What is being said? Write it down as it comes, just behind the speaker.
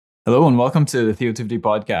Hello and welcome to the Theotivity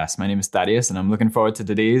Podcast. My name is Thaddeus and I'm looking forward to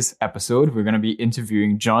today's episode. We're going to be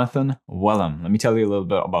interviewing Jonathan Wellum. Let me tell you a little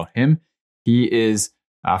bit about him. He is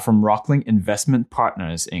from Rockling Investment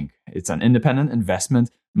Partners, Inc. It's an independent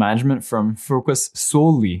investment management firm focused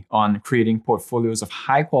solely on creating portfolios of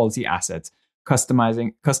high quality assets,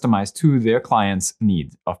 customized to their clients'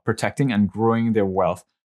 needs of protecting and growing their wealth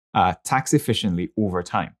tax efficiently over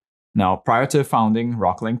time. Now, prior to founding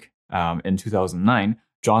Rocklink in 2009,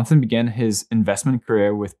 Jonathan began his investment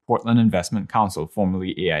career with Portland Investment Counsel,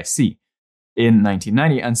 formerly AIC, in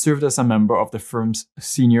 1990 and served as a member of the firm's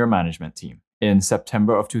senior management team. In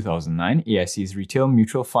September of 2009, AIC's retail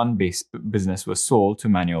mutual fund-based business was sold to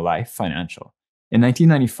Manulife Financial. In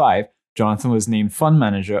 1995, Jonathan was named Fund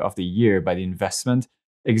Manager of the Year by the Investment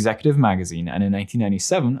Executive magazine and in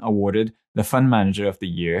 1997 awarded the Fund Manager of the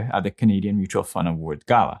Year at the Canadian Mutual Fund Award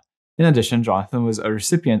Gala. In addition, Jonathan was a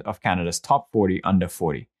recipient of Canada's Top 40 Under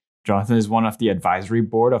 40. Jonathan is one of the advisory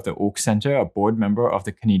board of the Oak Centre, a board member of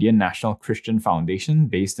the Canadian National Christian Foundation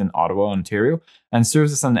based in Ottawa, Ontario, and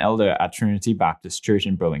serves as an elder at Trinity Baptist Church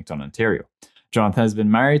in Burlington, Ontario. Jonathan has been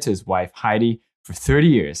married to his wife Heidi for 30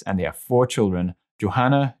 years, and they have 4 children,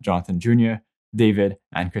 Johanna, Jonathan Jr., David,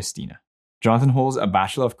 and Christina. Jonathan holds a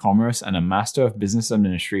Bachelor of Commerce and a Master of Business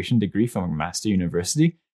Administration degree from Master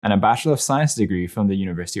University, and a Bachelor of Science degree from the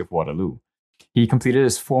University of Waterloo. He completed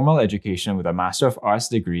his formal education with a Master of Arts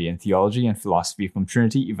degree in Theology and Philosophy from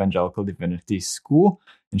Trinity Evangelical Divinity School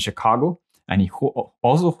in Chicago, and he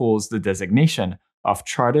also holds the designation of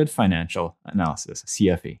Chartered Financial Analysis,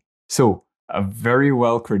 CFA. So, a very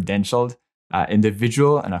well-credentialed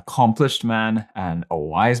individual, an accomplished man, and a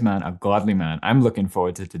wise man, a godly man. I'm looking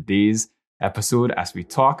forward to today's episode as we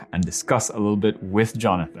talk and discuss a little bit with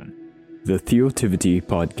Jonathan. The Theotivity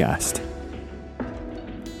Podcast.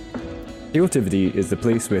 Theotivity is the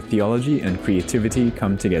place where theology and creativity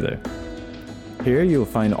come together. Here you'll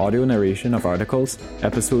find audio narration of articles,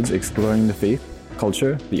 episodes exploring the faith,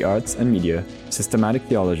 culture, the arts and media, systematic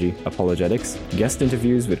theology, apologetics, guest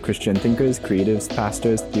interviews with Christian thinkers, creatives,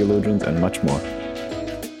 pastors, theologians, and much more.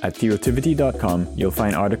 At theotivity.com, you'll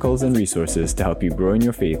find articles and resources to help you grow in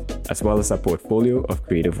your faith, as well as a portfolio of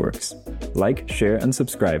creative works. Like, share, and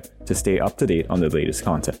subscribe to stay up to date on the latest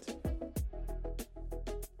content.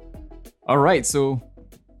 All right, so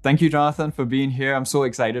thank you, Jonathan, for being here. I'm so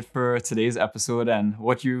excited for today's episode and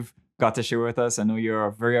what you've got to share with us. I know you're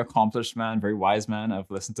a very accomplished man, very wise man. I've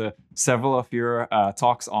listened to several of your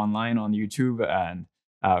talks online on YouTube and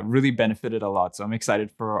really benefited a lot. So I'm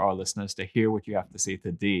excited for our listeners to hear what you have to say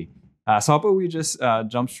today. So how about we just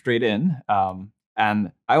jump straight in?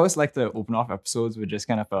 And I always like to open off episodes with just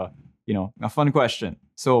kind of a fun question.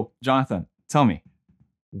 So Jonathan, tell me,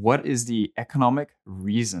 what is the economic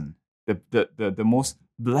reason, the most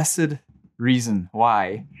blessed reason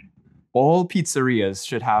why all pizzerias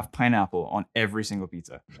should have pineapple on every single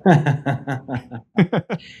pizza?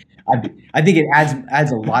 I think it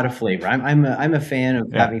adds a lot of flavor. I'm a fan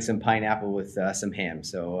of having some pineapple with some ham,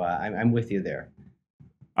 so I'm with you there.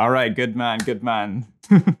 All right, good man.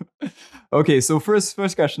 Okay, so first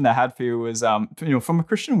question I had for you was, from a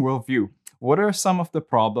Christian worldview, what are some of the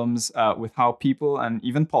problems with how people and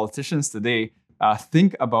even politicians today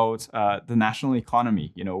think about the national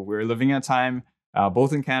economy? We're living in a time,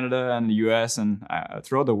 both in Canada and the US and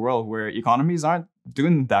throughout the world, where economies aren't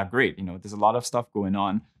doing that great. There's a lot of stuff going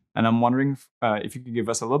on. And I'm wondering if you could give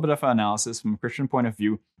us a little bit of an analysis from a Christian point of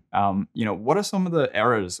view. What are some of the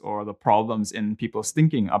errors or the problems in people's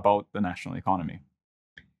thinking about the national economy?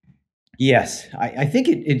 Yes, I think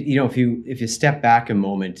if you step back a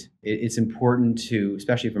moment, it's important to,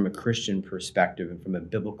 especially from a Christian perspective and from a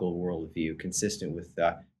biblical worldview, consistent with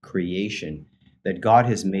creation, that God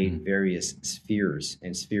has made various spheres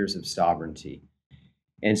and spheres of sovereignty.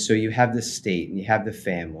 And so you have the state, and you have the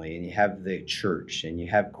family, and you have the church, and you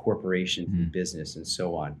have corporations and business, and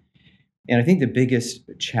so on. And I think the biggest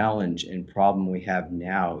challenge and problem we have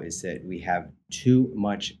now is that we have too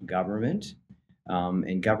much government,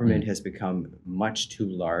 and government has become much too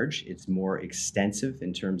large. It's more extensive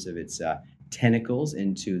in terms of its tentacles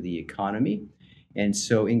into the economy. And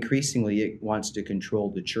so increasingly it wants to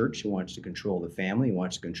control the church, it wants to control the family, it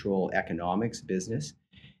wants to control economics, business.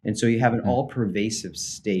 And so you have an all-pervasive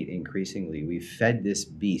state increasingly. We've fed this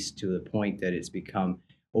beast to the point that it's become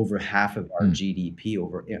over half of our GDP,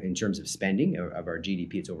 in terms of spending of our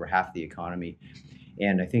GDP, it's over half the economy.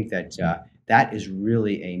 And I think that that is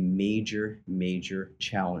really a major, major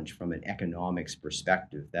challenge from an economics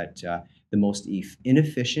perspective, that the most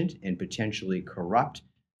inefficient and potentially corrupt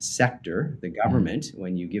sector, the government,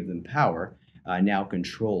 when you give them power, now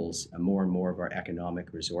controls more and more of our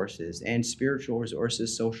economic resources and spiritual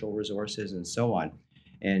resources, social resources, and so on.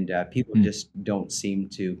 And people Mm. just don't seem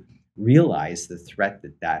to realize the threat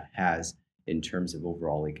that that has in terms of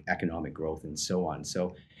overall economic growth and so on.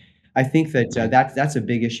 So I think that Right. that's a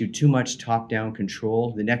big issue. Too much top-down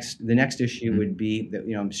control. The next issue Mm. would be that,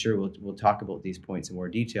 I'm sure we'll talk about these points in more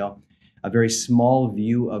detail. A very small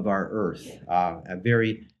view of our Earth,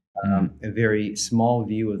 Mm. a very small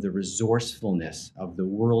view of the resourcefulness of the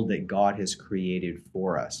world that God has created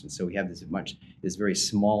for us, and so we have this very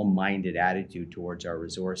small-minded attitude towards our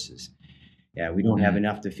resources. Yeah, we don't have Mm.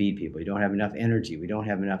 enough to feed people. We don't have enough energy. We don't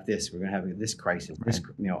have enough this. We're going to have this crisis, Right.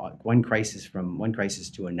 one crisis from one crisis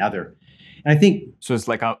to another. And I think So it's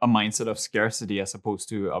like a mindset of scarcity as opposed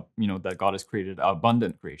to that God has created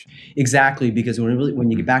abundant creation. exactly, because when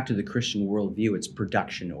you get Mm. back to the Christian worldview, it's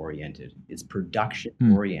production oriented. It's production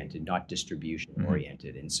Mm. oriented, not distribution Mm.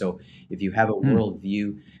 oriented. And so, if you have a Mm.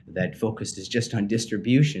 worldview that focuses just on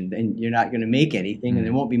distribution, then you're not going to make anything, and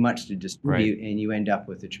there Mm. won't be much to Right. distribute, and you end up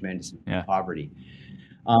with a tremendous Yeah. poverty.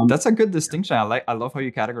 That's a good distinction. I love how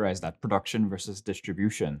you categorize that production versus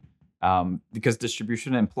distribution. Because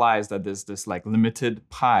distribution implies that there's this like limited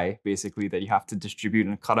pie basically that you have to distribute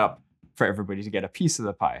and cut up for everybody to get a piece of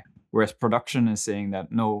the pie. Whereas production is saying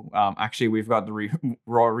that no, actually we've got the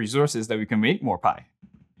raw resources that we can make more pie.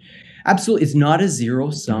 Absolutely. It's not a zero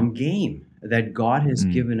Mm. sum game. That God has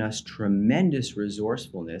Mm. given us tremendous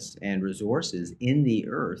resourcefulness and resources in the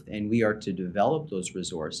earth, and we are to develop those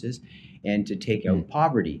resources and to take Mm. out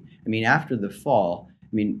poverty. I mean, after the fall,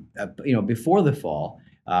 before the fall,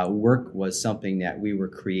 work was something that we were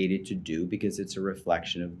created to do because it's a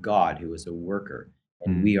reflection of God, who is a worker.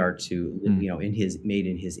 And Mm. we are to, Mm. made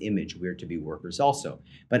in his image, we're to be workers also.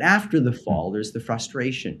 But after the Mm. fall, there's the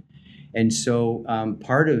frustration. And so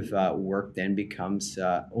part of work then becomes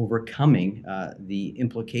overcoming the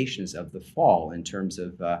implications of the fall in terms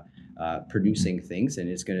of producing things. And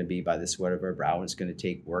it's going to be by the sweat of our brow. And it's going to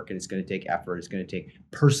take work, and it's going to take effort. It's going to take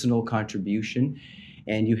personal contribution.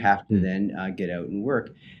 And you have to Mm. then get out and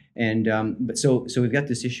work. And so we've got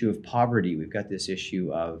this issue of poverty. We've got this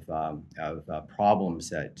issue of problems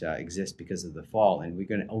that exist because of the fall. And we're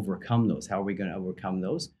going to overcome those. How are we going to overcome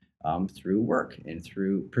those? Through work and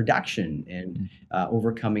through production and Mm.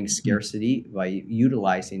 overcoming Mm. scarcity by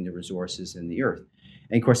utilizing the resources in the earth.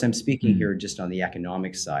 And of course, I'm speaking Mm. here just on the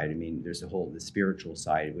economic side. I mean, there's the spiritual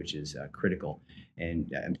side, which is critical,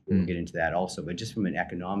 and I'm sure we'll Mm. get into that also. But just from an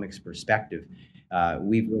economics perspective,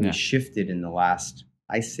 we've really Yeah. shifted in the last,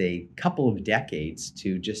 I say, couple of decades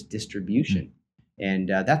to just Mm. distribution, and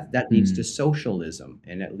that leads to Mm. socialism,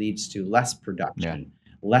 and it leads to less Yeah. production,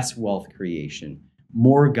 less wealth creation,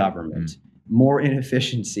 more Mm. government, more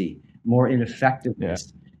inefficiency, more Yeah.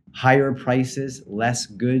 ineffectiveness, higher prices, less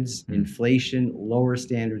goods, Mm. inflation, lower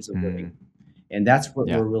standards of living. Mm. And that's what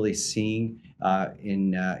Yeah. we're really seeing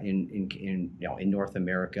in North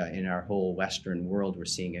America, in our whole Western world. We're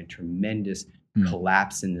seeing a tremendous Mm.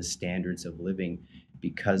 collapse in the standards of living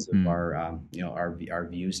because of Mm. our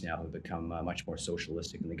views now have become much more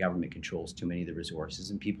socialistic, and the government controls too many of the resources,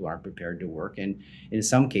 and people aren't prepared to work. And in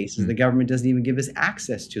some cases, the Mm. government doesn't even give us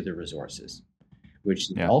access to the resources, which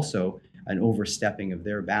is Yeah. also an overstepping of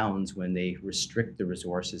their bounds when they restrict the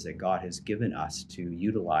resources that God has given us to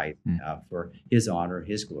utilize Mm. for His honor,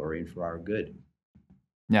 His glory, and for our good.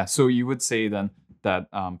 Yeah. So you would say then that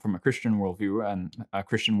from a Christian worldview and a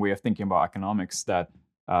Christian way of thinking about economics, that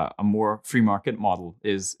a more free market model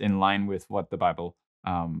is in line with what the Bible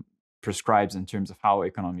prescribes in terms of how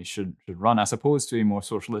economies should run, as opposed to a more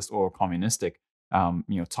socialist or communistic,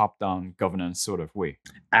 top-down governance sort of way. Is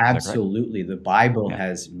that correct? Absolutely. The Bible Yeah.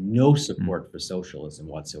 has no Mm. support for socialism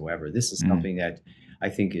whatsoever. This is Mm. something that I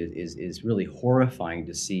think is really horrifying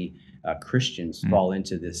to see Christians Mm. fall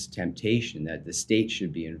into this temptation that the state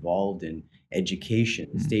should be involved in education,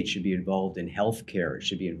 the Mm. state should be involved in healthcare, it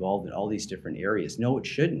should be involved in all these different areas. No, it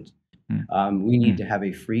shouldn't. Mm. We need Mm. to have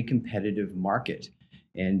a free competitive market,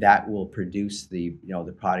 and that will produce the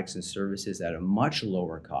products and services at a much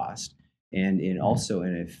lower cost, and Mm. also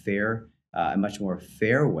in a much more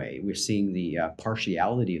fair way. We're seeing the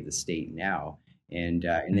partiality of the state now, and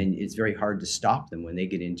Mm. then it's very hard to stop them when they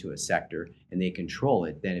get into a sector and they control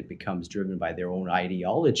it. Then it becomes driven by their own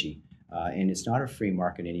ideology, and it's not a free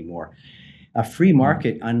market anymore. A free Mm.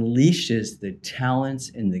 market unleashes the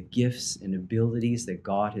talents and the gifts and abilities that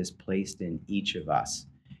God has placed in each of us.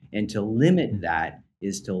 And to limit Mm. that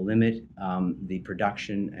is to limit the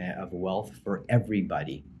production of wealth for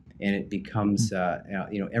everybody. and it becomes,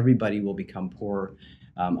 everybody will become poor,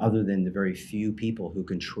 other than the very few people who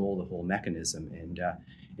control the whole mechanism.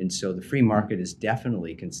 And so the free market is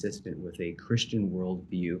definitely consistent with a Christian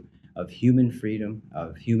worldview of human freedom,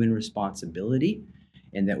 of human responsibility,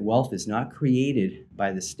 and that wealth is not created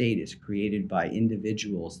by the state, it's created by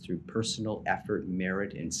individuals through personal effort,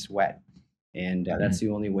 merit, and sweat. And that's the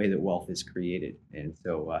only way that wealth is created. And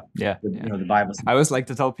so, the Bible says, I always like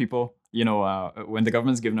to tell people, when the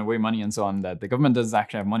government's giving away money and so on, that the government doesn't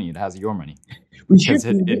actually have money; it has your money, because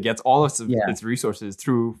it gets all of its resources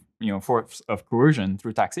through force of coercion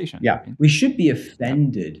through taxation. Yeah, right? we should be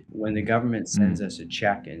offended when the government sends us a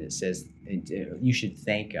check and it says you should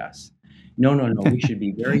thank us. No. We should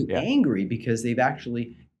be very angry because they've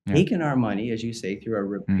actually taken our money, as you say, through a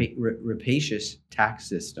rapacious tax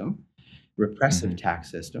system, repressive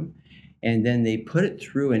tax system, and then they put it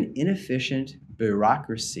through an inefficient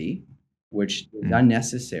bureaucracy, which is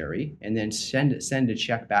unnecessary, and then send a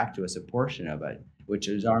check back to us, a portion of it, which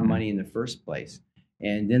is our money in the first place.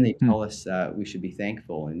 And then they tell us we should be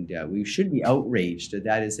thankful, and we should be outraged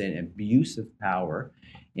that is an abuse of power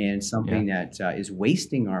and something that is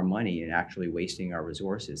wasting our money and actually wasting our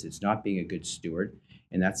resources. It's not being a good steward,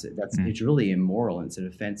 and it's really immoral, and it's an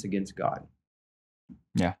offense against God.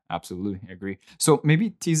 Yeah, absolutely. I agree. So maybe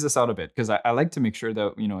tease this out a bit, because I like to make sure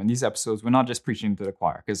that, in these episodes, we're not just preaching to the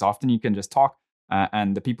choir, because often you can just talk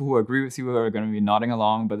and the people who agree with you are going to be nodding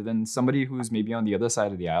along, but then somebody who's maybe on the other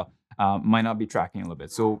side of the aisle might not be tracking a little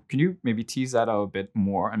bit. So can you maybe tease that out a bit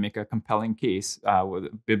more and make a compelling case,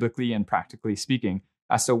 biblically and practically speaking,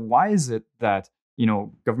 as to why is it that,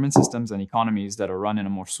 government systems and economies that are run in a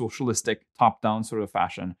more socialistic, top-down sort of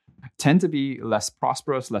fashion tend to be less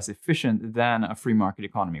prosperous, less efficient than a free market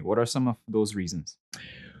economy? What are some of those reasons?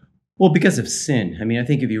 Well, because of sin. I mean, I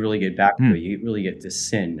think if you really get back to it, you really get to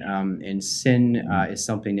sin. And sin is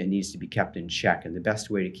something that needs to be kept in check. And the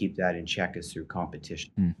best way to keep that in check is through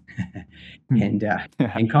competition.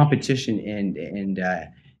 And competition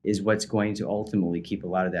is what's going to ultimately keep a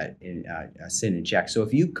lot of that sin in check. So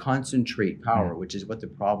if you concentrate power, which is what the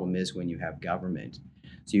problem is when you have government,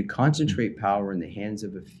 so you concentrate power in the hands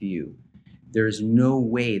of a few, there is no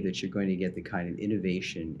way that you're going to get the kind of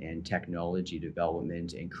innovation and technology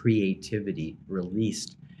development and creativity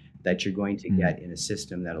released that you're going to get in a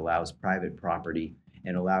system that allows private property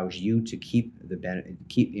and allows you to keep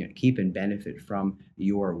and benefit from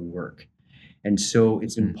your work. And so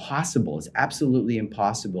it's impossible. It's absolutely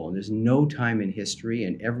impossible. And there's no time in history,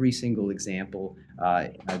 and every single example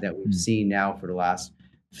that we've seen now for the last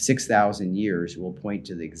 6,000 years will point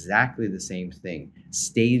to exactly the same thing.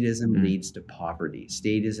 Statism leads to poverty.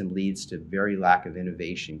 Statism leads to very lack of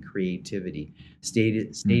innovation, creativity.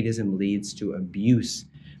 Statism leads to abuse.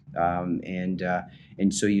 And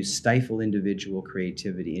so you stifle individual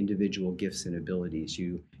creativity, individual gifts and abilities.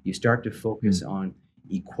 You start to focus on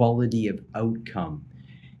equality of outcome.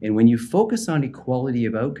 And when you focus on equality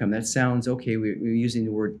of outcome, that sounds okay. We're using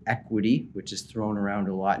the word equity, which is thrown around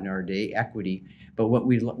a lot in our day, equity. But what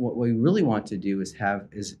we really want to do is have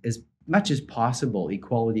as much as possible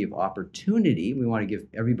equality of opportunity. We want to give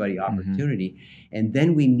everybody opportunity, and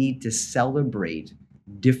then we need to celebrate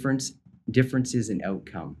differences in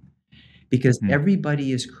outcome, because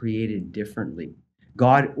everybody is created differently.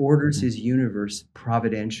 God orders his universe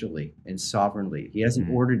providentially and sovereignly. He hasn't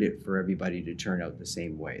ordered it for everybody to turn out the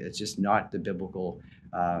same way. That's just not the biblical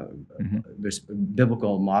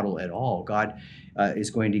model at all. God is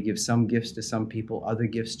going to give some gifts to some people, other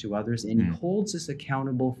gifts to others, and he holds us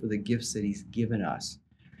accountable for the gifts that he's given us.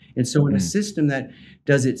 And so in a system that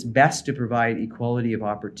does its best to provide equality of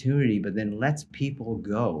opportunity, but then lets people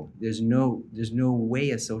go, there's no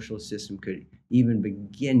way a socialist system could even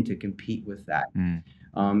begin to compete with that.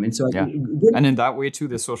 And so, and in that way too,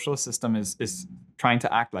 the socialist system is trying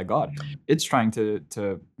to act like God. It's trying to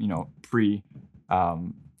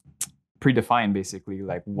predefine basically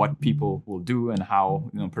like what people will do and how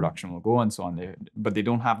production will go and so on. But they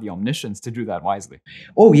don't have the omniscience to do that wisely.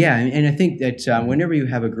 Oh yeah, and I think that whenever you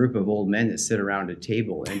have a group of old men that sit around a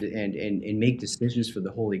table and make decisions for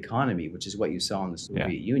the whole economy, which is what you saw in the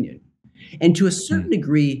Soviet Union, and to a certain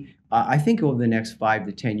degree, I think over the next 5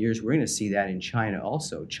 to 10 years, we're going to see that in China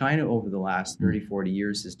also. China over the last 30, 40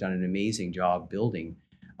 years has done an amazing job building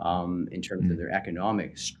in terms of their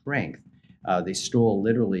economic strength. They stole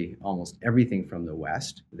literally almost everything from the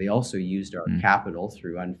West. They also used our capital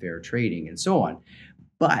through unfair trading and so on.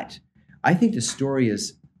 But I think the story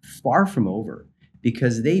is far from over,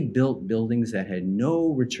 because they built buildings that had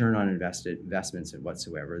no return on investments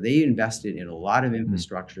whatsoever. They invested in a lot of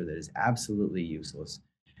infrastructure that is absolutely useless.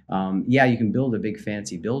 Yeah, you can build a big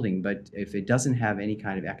fancy building, but if it doesn't have any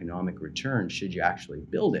kind of economic return, should you actually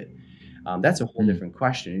build it? That's a whole Mm, different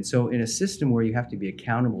question. And so, in a system where you have to be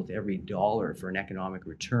accountable to every dollar for an economic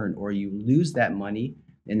return, or you lose that money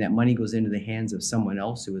and that money goes into the hands of someone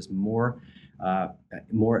else who is uh,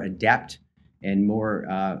 more adept and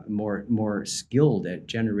more skilled at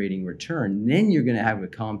generating return, then you're going to have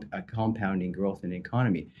a compounding growth in the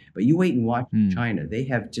economy. But you wait and watch mm, China. They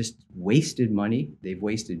have just wasted money. They've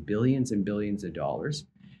wasted billions and billions of dollars.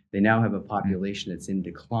 They now have a mm, population that's in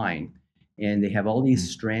decline, and they have all these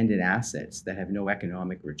mm, stranded assets that have no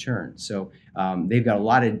economic return. So they've got a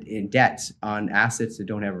lot of debts on assets that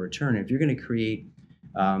don't have a return. If you're going to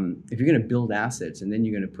if you're going to build assets and then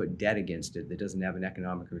you're going to put debt against it that doesn't have an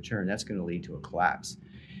economic return, that's going to lead to a collapse.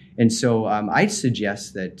 And so I'd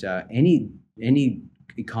suggest that any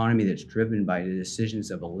economy that's driven by the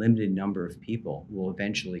decisions of a limited number of people will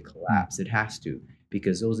eventually mm, collapse. It has to,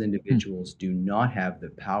 because those mm, individuals do not have the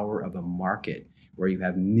power of a market where you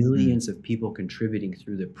have mm. millions of people contributing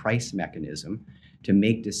through the price mechanism to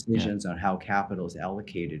make Yeah. decisions on how capital is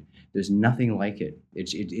allocated. There's nothing like it.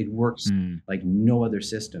 It works Mm, like no other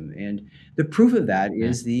system. And the proof of that yeah.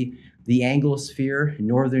 is the Anglosphere,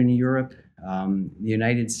 Northern Europe, the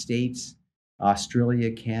United States,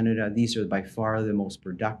 Australia, Canada. These are by far the most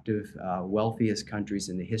productive, wealthiest countries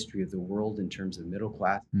in the history of the world in terms of middle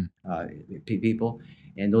class Mm, uh, people.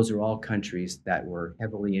 And those are all countries that were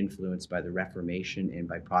heavily influenced by the Reformation and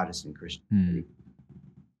by Protestant mm, Christianity.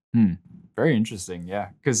 mm. Very interesting. Yeah.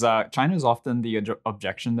 Because China is often the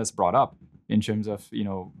objection that's brought up in terms of,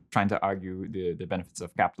 trying to argue the benefits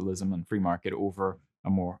of capitalism and free market over a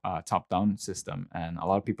more top-down system. And a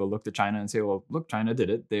lot of people look to China and say, well, look, China did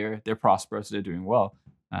it. They're prosperous. They're doing well.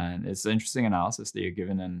 And it's an interesting analysis that you're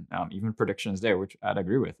given, and even predictions there, which I'd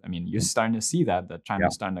agree with. I mean, you're starting to see that Yeah.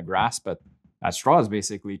 China's starting to grasp at straws,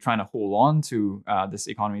 basically trying to hold on to this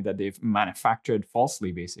economy that they've manufactured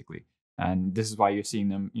falsely, basically. And this is why you're seeing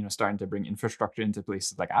them, starting to bring infrastructure into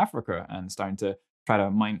places like Africa and starting to try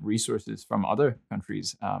to mine resources from other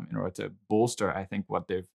countries in order to bolster, I think, what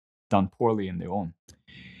they've done poorly in their own.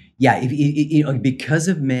 Yeah, because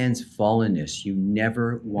of man's fallenness, you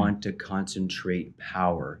never Mm, want to concentrate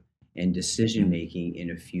power and decision mm, making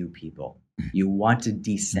in a few people. You want to mhm.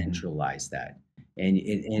 decentralize that. And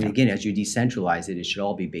Yeah. again, as you decentralize it, it should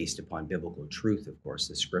all be based upon biblical truth, of course,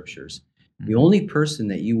 the scriptures. The Hmm. only person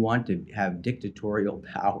that you want to have dictatorial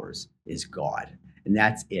powers is God. And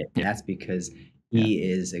that's it. And Yeah. that's because Yeah. he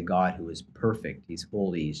is a God who is perfect, he's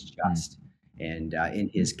holy, he's Mm, just. And in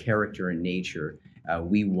mm, his character and nature,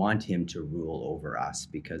 we want him to rule over us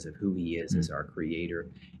because of who he is mm, as our creator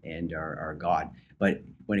and our God. But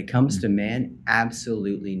when it comes mm, to man,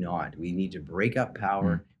 absolutely not. We need to break up mm,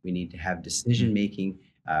 power. We need to have decision mm, making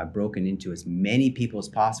broken into as many people as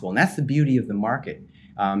possible. And that's the beauty of the market.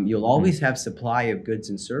 You'll mm, always have supply of goods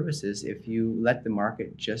and services if you let the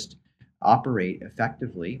market just operate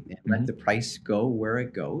effectively and let mhm. the price go where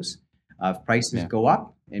it goes. If prices Yeah. go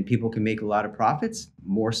up and people can make a lot of profits,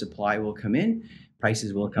 more supply will come in,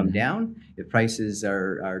 prices will come Mhm. down. If prices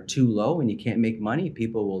are too low and you can't make money,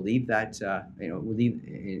 people will leave that will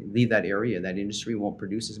leave that area. That industry won't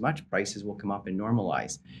produce as much. Prices will come up and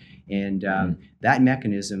normalize, and Mm, that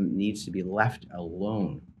mechanism needs to be left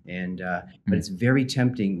alone. And but mm, it's very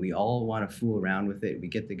tempting. We all want to fool around with it. We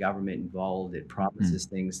get the government involved. It mm. promises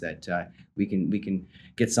things that we can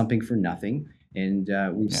get something for nothing. And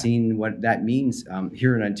we've Yeah. seen what that means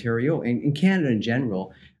here in Ontario and in Canada in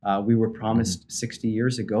general. We were Mhm. promised 60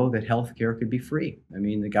 years ago that healthcare could be free. I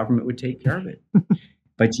mean, the government would take care of it.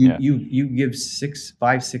 But you Yeah. you you give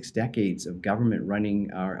 6 decades of government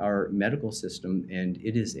running our medical system, and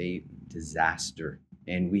it is a disaster.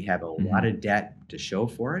 And we have a lot Mhm. of debt to show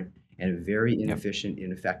for it, and a very Yep. inefficient,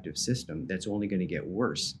 ineffective system that's only going to get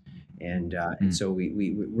worse. And Mm, so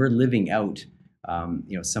we're living out,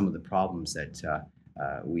 some of the problems that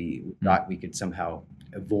we mm, thought we could somehow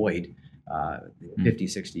avoid uh, mm. 50,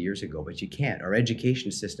 60 years ago, but you can't. Our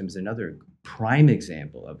education system is another prime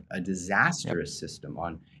example of a Yep. disastrous system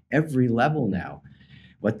on every level Mm, now.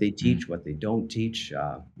 What they mm. teach, what they don't teach,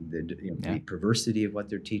 Yeah. the perversity of what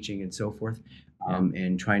they're teaching, and so forth, Yeah.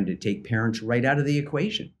 and trying to take parents right out of the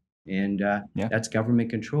equation. And Yeah. that's government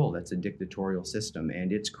control. That's a dictatorial system,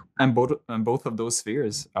 and it's And both of those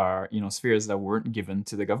spheres are, spheres that weren't given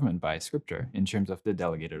to the government by scripture in terms of the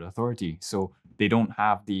delegated authority. So they don't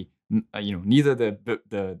have neither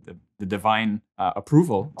the divine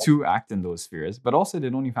approval to act in those spheres, but also they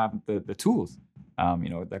don't even have the tools.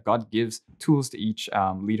 That God gives tools to each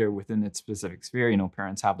leader within its specific sphere.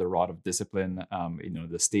 Parents have the rod of discipline.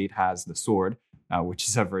 The state has the sword, which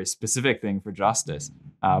is a very specific thing for justice.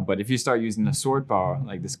 But if you start using the sword power,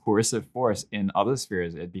 like this coercive force in other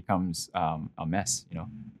spheres, it becomes a mess,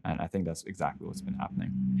 And I think that's exactly what's been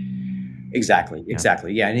happening. Exactly, Yeah.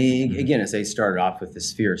 exactly. Yeah, and Mm-hmm. again, as I started off with the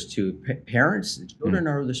spheres too, parents, Mm-hmm. children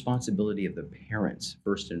are the responsibility of the parents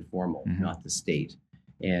first and foremost, Mm-hmm. not the state.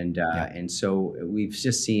 Yeah. And so we've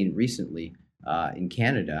just seen recently in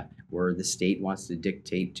Canada where the state wants to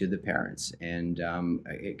dictate to the parents and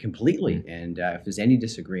completely. Mm-hmm. And if there's any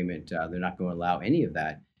disagreement, they're not going to allow any of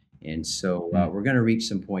that. And so we're going to reach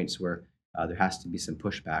some points where there has to be some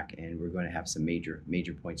pushback, and we're going to have some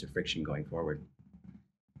major points of friction going forward.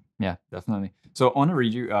 Yeah, definitely. So I want to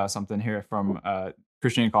read you something here from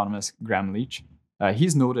Christian economist Graham Leach.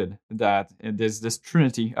 He's noted that there's this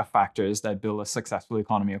trinity of factors that build a successful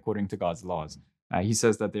economy according to God's laws. He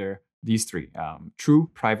says that there are these three: true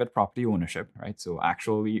private property ownership, right? So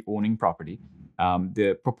actually owning property,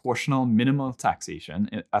 the proportional minimal taxation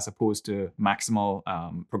as opposed to maximal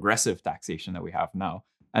progressive taxation that we have now,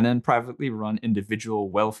 and then privately run individual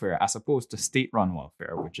welfare as opposed to state-run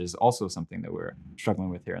welfare, which is also something that we're struggling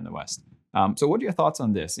with here in the West. So what are your thoughts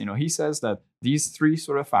on this? He says that these three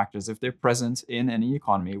sort of factors, if they're present in any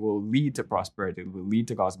economy, will lead to prosperity, will lead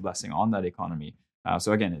to God's blessing on that economy.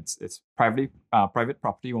 So again, it's private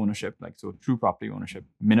property ownership, like so true property ownership,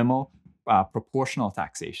 minimal proportional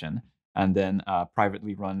taxation, and then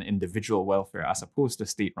privately run individual welfare as opposed to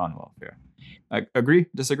state-run welfare. Agree?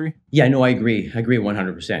 Disagree? Yeah, no, I agree. I agree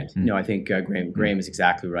 100%. Mm. No, I think Graham is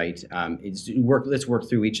exactly right. Let's work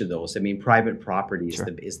through each of those. I mean, private property is Sure.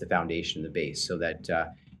 the foundation, the base, so that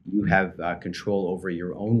you Mm. have control over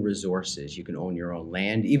your own resources. You can own your own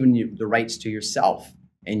land, even the rights to yourself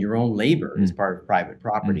and your own labor is Mm. part of private Mm.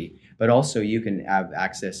 property. But also, you can have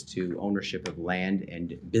access to ownership of land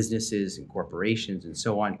and businesses and corporations and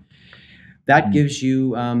so on. That Mm. gives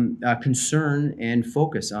you concern and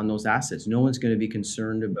focus on those assets. No one's going to be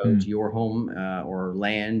concerned about Mm. your home or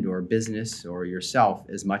land or business or yourself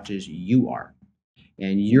as much as you are.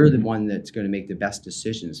 And you're the Mhm. one that's going to make the best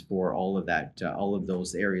decisions for all of that, all of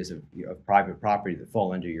those areas of private property that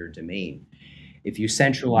fall under your domain. If you Mm.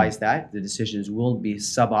 centralize that, the decisions will be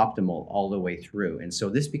suboptimal all the way through. And so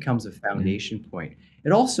this becomes a Mhm. foundation point.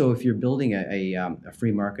 And also, if you're building a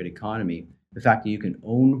free market economy, the fact that you can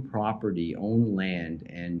own property, own land,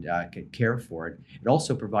 and care for it, it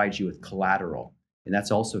also provides you with collateral. And that's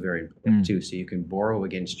also very important Mm. too. So you can borrow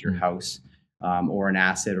against your Mm. house or an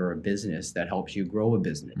asset or a business that helps you grow a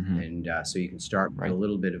business. Mhm. And so you can start with a Right.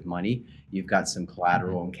 little bit of money. You've got some Mhm.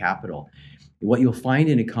 collateral and capital. What you'll find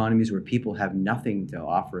in economies where people have nothing to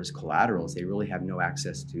offer as collateral is they really have no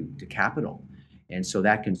access to capital. And so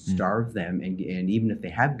that can Mm. starve them. And even if they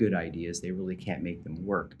have good ideas, they really can't make them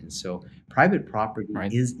work. And so private property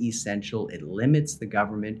Right. is essential. It limits the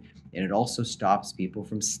government and it also stops people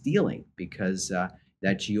from stealing because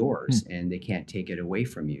that's Mm. yours and they can't take it away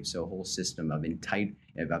from you. So a whole system of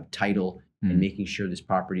title and Mm. making sure there's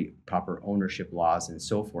proper ownership laws and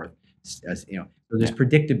so forth. So there's Yeah.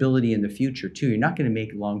 predictability in the future too. You're not going to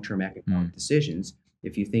make long-term Mm. economic decisions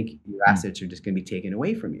if you think your Mm. assets are just going to be taken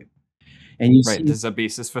away from you. And you Right. see, There's a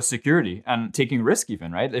basis for security and taking risk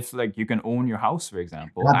even, right? If like you can own your house, for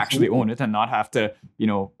example, actually absolutely. own it and not have to,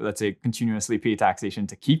 let's say continuously pay taxation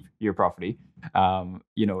to keep your property,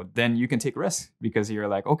 then you can take risks because you're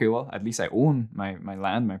like, okay, well, at least I own my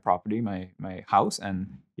land, my property, my house, and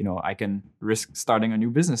I can risk starting a new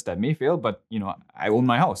business that may fail, but I own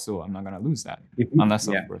my house, so I'm not gonna lose that. Unless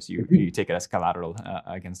of Yeah. course If you take it as collateral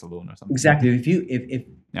against a loan or something. exactly. If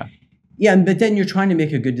Yeah. Yeah, but then you're trying to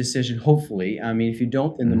make a good decision, hopefully. I mean, if you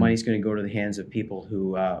don't, then the Mm-hmm. money's going to go to the hands of people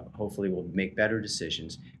who hopefully will make better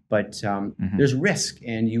decisions. But Mm-hmm. there's risk,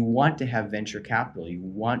 and you want to have venture capital. You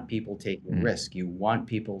want people taking Mm-hmm. risk. You want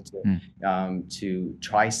people Mm. to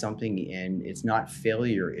try something, and it's not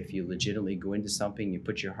failure if you legitimately go into something, you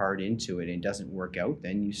put your heart into it, and it doesn't work out.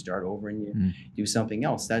 Then you start over and you Mm. do something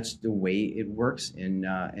else. That's the way it works in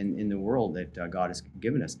the world that God has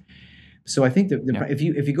given us. So I think that Yeah.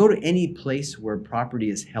 if you go to any place where property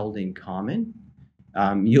is held in common,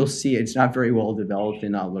 you'll see it's not very well developed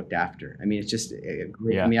and not looked after. I mean, it's just a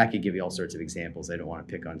great. I Yeah. mean, I could give you all sorts of examples. I don't want to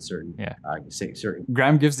pick on certain, Yeah. certain.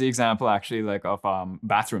 Graham gives the example actually like of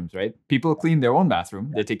bathrooms, right? People clean their own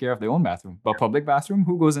bathroom, they take care of their own bathroom, but public bathroom,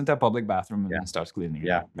 who goes into a public bathroom Yeah, and starts cleaning it,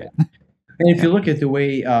 yeah, yeah. right? And if Yeah. you look at the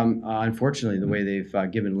way, unfortunately, the Mm. way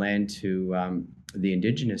they've given land to the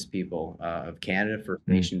indigenous people of Canada, First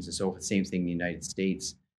Mm. Nations, and so forth, same thing in the United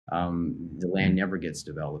States, the land Mm. never gets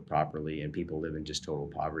developed properly, and people live in just total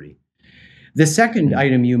poverty. The second Mm.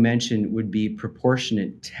 item you mentioned would be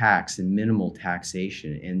proportionate tax and minimal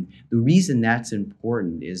taxation. And the reason that's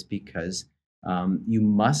important is because you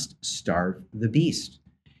must starve the beast.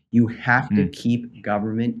 You have to Mm. keep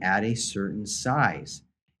government at a certain size.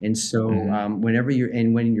 And so, Mhm.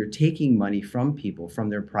 when you're taking money from people from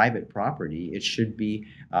their private property, it should be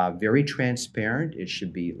very transparent. It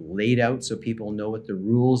should be laid out so people know what the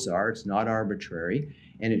rules are. It's not arbitrary,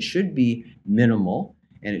 and it should be minimal.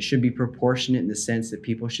 And it should be proportionate in the sense that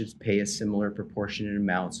people should pay a similar proportionate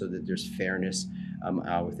amount so that there's fairness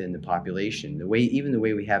within the population. Even the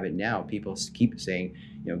way we have it now, people keep saying,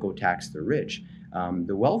 go tax the rich.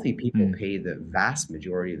 The wealthy people Mm. pay the vast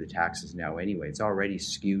majority of the taxes now anyway. It's already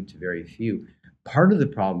skewed to very few. Part of the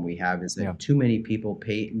problem we have is Yeah. that too many people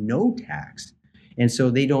pay no tax, and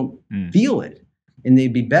so they don't Mm. feel it. And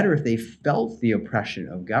they'd be better if they felt the oppression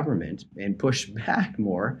of government and pushed back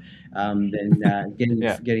more than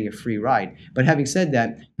Yeah. getting a free ride. But having said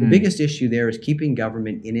that, the Mm. biggest issue there is keeping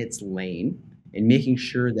government in its lane and making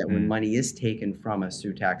sure that when Mm. money is taken from us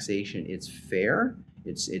through taxation, it's fair,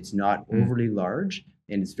 it's not Mm. overly large,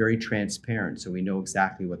 and it's very transparent, so we know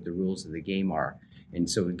exactly what the rules of the game are. And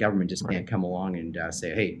so the government just Right. can't come along and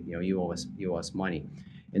say, "Hey, you owe us money,"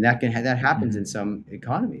 and that happens Mhm. in some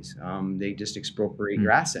economies. They just expropriate Mm.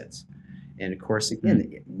 your assets. And of course, Mm.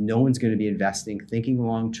 again, no one's going to be investing, thinking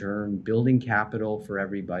long term, building capital for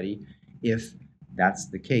everybody if that's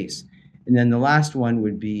the case. And then the last one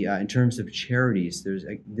would be in terms of charities.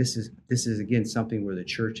 This is again something where the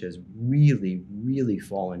church has really, really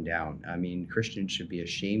fallen down. I mean, Christians should be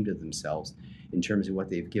ashamed of themselves in terms of what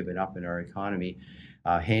they've given up in our economy,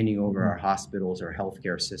 handing over Mm. our hospitals, our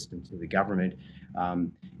healthcare system to the government.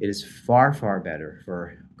 It is far, far better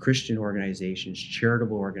for Christian organizations,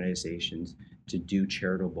 charitable organizations, to do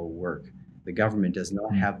charitable work. The government does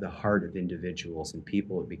not Mm. have the heart of individuals and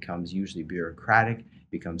people. It becomes usually bureaucratic,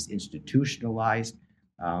 becomes institutionalized,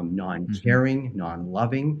 Mhm. non-caring,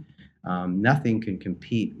 non-loving. Nothing can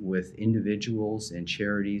compete with individuals and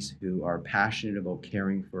charities who are passionate about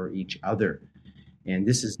caring for each other. And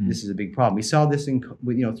this is Mm. this is a big problem. We saw this through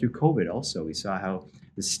COVID also. We saw how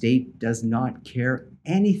the state does not care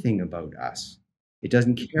anything about us. It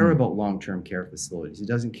doesn't care Mm. about long-term care facilities. It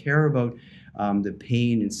doesn't care about the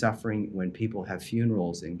pain and suffering when people have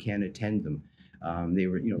funerals and can't attend them. They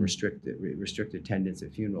were, Mm. restrict attendance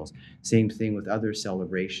at funerals. Same thing with other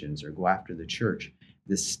celebrations or go after the church.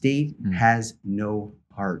 The state Mm. has no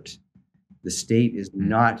heart. The state is Mm.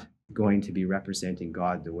 not going to be representing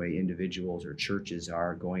God the way individuals or churches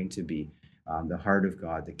are going to be. The heart of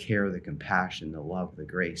God, the care, the compassion, the love, the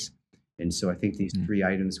grace. And so I think these Mm. three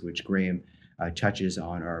items, which Graham touches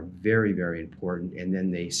on, are very, very important. And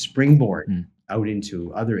then they springboard Mm. out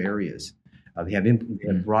into other areas. They have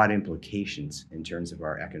Mm. broad implications in terms of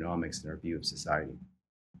our economics and our view of society.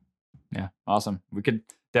 Yeah, awesome. We could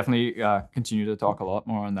definitely continue to talk a lot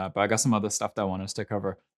more on that, but I got some other stuff that I want us to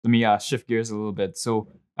cover. Let me shift gears a little bit. So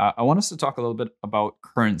I want us to talk a little bit about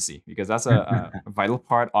currency because that's a vital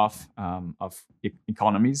part of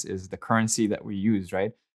economies is the currency that we use,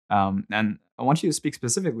 right? And I want you to speak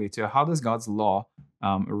specifically to how does God's law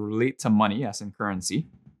relate to money as in currency,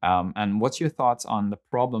 and what's your thoughts on the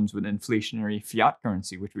problems with inflationary fiat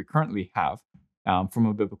currency, which we currently have? From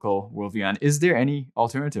a biblical worldview? And is there any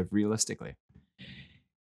alternative realistically?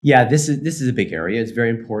 Yeah, this is a big area. It's a very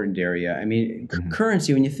important area. I mean, Mhm.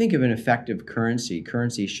 currency, when you think of an effective currency,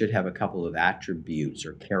 currency should have a couple of attributes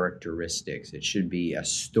or characteristics. It should be a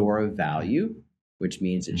store of value, which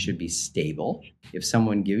means it Mhm. should be stable. If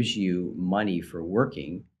someone gives you money for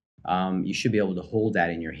working, you should be able to hold that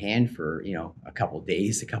in your hand for, a couple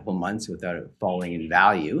days, a couple months without it falling in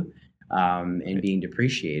value and Right. being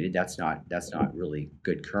depreciated. That's not really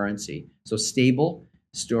good currency. So stable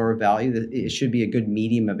store of value. It should be a good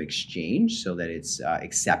medium of exchange so that it's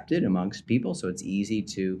accepted amongst people. So it's easy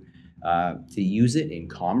to use it in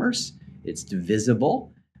commerce. It's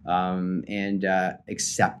divisible and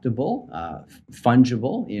acceptable,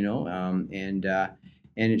 fungible.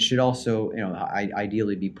 And it should also,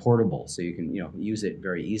 ideally be portable, so you can, use it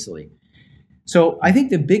very easily. So I Mm. think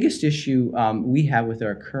the biggest issue we have with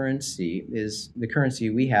our currency is the currency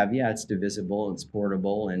we have. Yeah, it's divisible, it's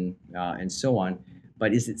portable, and so on.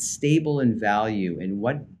 But is it stable in value, and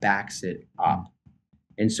what backs it Mm. up?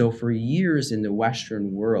 And so for years in the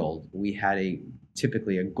Western world, we had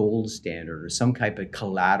typically a gold standard or some type of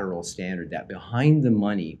collateral standard that behind the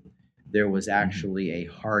money, there was Mhm. actually a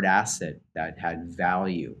hard asset that had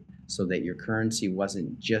value so that your currency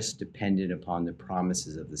wasn't just dependent upon the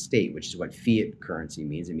promises of the state, which is what fiat currency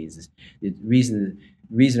means. It means the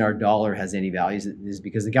reason our dollar has any value is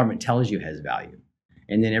because the government tells you it has value.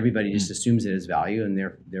 And then everybody just Mm. assumes it has value, and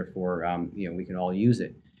therefore, we can all use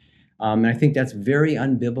it. And I think that's very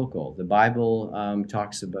unbiblical. The Bible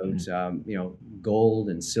talks about Mm. gold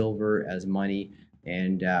and silver as money.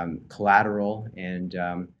 and collateral,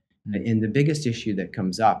 Mm. and the biggest issue that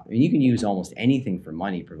comes up, and you can use almost anything for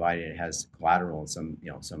money provided it has collateral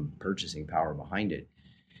and some purchasing power behind it.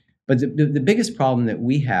 But the biggest problem that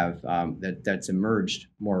we have, that's emerged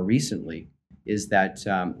more recently, is that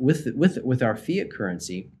with our fiat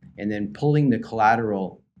currency, and then pulling the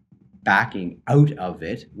collateral backing out of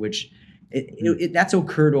it, which Mm. that's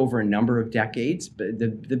occurred over a number of decades. But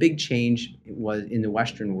the big change was in the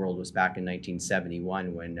Western world was back in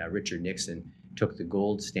 1971 when Richard Nixon took the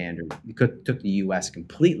gold standard, took the U.S.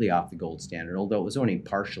 completely off the gold standard, although it was only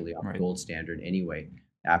partially off the Right. gold standard anyway.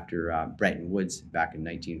 After Bretton Woods back in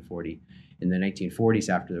 1940, in the 1940s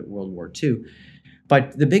after World War II.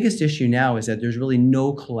 But the biggest issue now is that there's really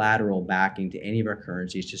no collateral backing to any of our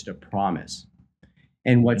currencies, just a promise.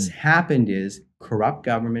 And what's Mm. happened is corrupt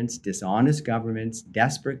governments, dishonest governments,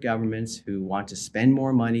 desperate governments who want to spend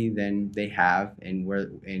more money than they have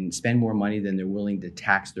and spend more money than they're willing to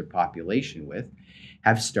tax their population with,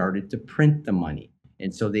 have started to print the money.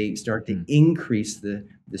 And so they start to Mm. increase the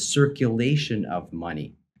circulation of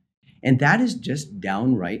money. And that is just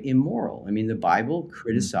downright immoral. I mean, the Bible Mm.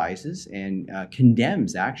 criticizes and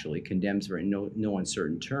condemns for no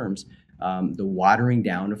uncertain terms, the watering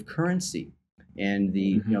down of currency and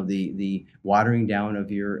Mhm. the watering down of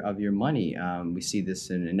your money. We see this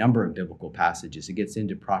in a number of biblical passages. It gets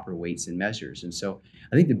into proper weights and measures. And so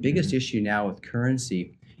I think the biggest Mhm. issue now with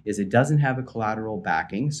currency is it doesn't have a collateral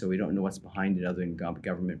backing, so we don't know what's behind it other than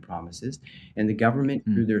government promises. And the government,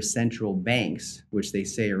 Mm. through their central banks, which they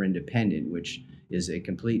say are independent, which is a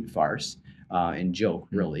complete farce and joke,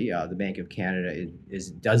 Mm. really. The Bank of Canada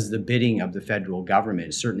does the bidding of the federal government.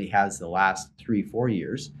 It certainly has the last 3-4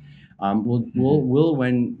 years. Mhm. Will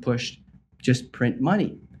when pushed, just print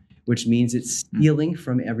money, which means it's Mm. stealing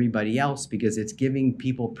from everybody else because it's giving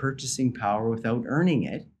people purchasing power without earning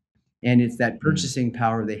it. And it's that Mm. purchasing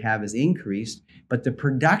power they have is increased, but the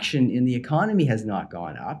production in the economy has not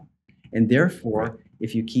gone up. And Right. therefore,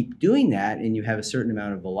 if you keep doing that and you have a certain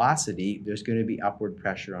amount of velocity, there's going to be upward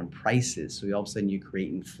pressure on prices. So all of a sudden you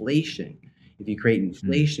create inflation. If you create Mm.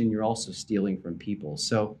 inflation, you're also stealing from people.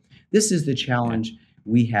 So this is the Yeah. challenge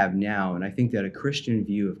we have now. And I think that a Christian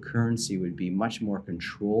view of currency would be much more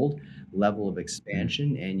controlled level of Mm.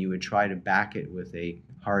 expansion, and you would try to back it with a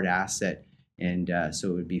hard asset, and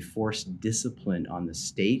so it would be forced discipline on the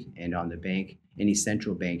state and on the bank, any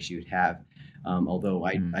central banks you'd have. Although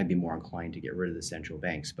Mm. I'd be more inclined to get rid of the central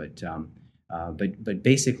banks, but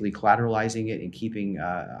basically collateralizing it and keeping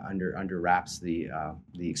under wraps the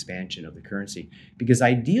expansion of the currency. Because Mm.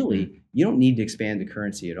 ideally, you don't need to expand the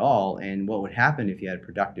currency at all. And what would happen if you had a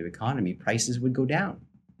productive economy? Prices would go down.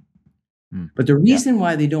 Mm. But the Yeah. reason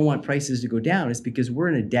why they don't want prices to go down is because we're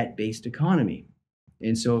in a debt-based economy.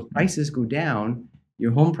 And so if Mm. prices go down,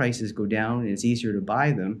 your home prices go down and it's easier to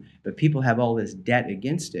buy them, but people have all this debt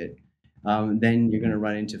against it, then you're going Mm. to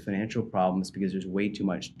run into financial problems because there's way too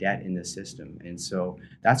much debt in the system. And so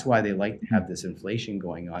that's why they like to Mm. have this inflation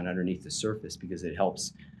going on underneath the surface, because it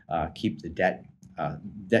helps keep the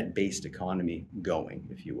debt-based economy going,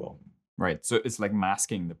 if you will. Right. So it's like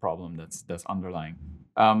masking the problem that's underlying.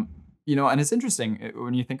 And it's interesting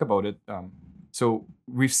when you think about it. So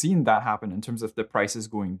we've seen that happen in terms of the prices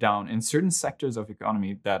going down in certain sectors of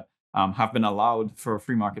economy that have been allowed for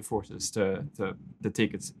free market forces to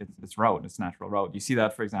take its route, its natural route. You see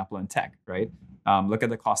that, for example, in tech, right? Look at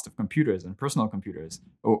the cost of computers and personal computers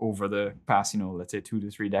over the past, let's say 2 to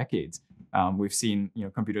 3 decades. We've seen,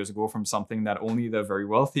 computers go from something that only the very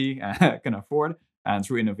wealthy can afford, and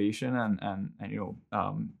through innovation and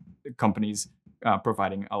companies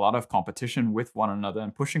providing a lot of competition with one another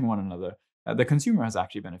and pushing one another, the consumer has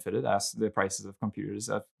actually benefited as the prices of computers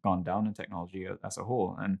have gone down in technology as a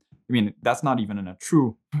whole. And I mean, that's not even in a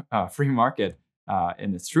true free market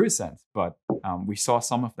in its truest sense, but we saw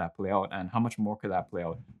some of that play out. And how much more could that play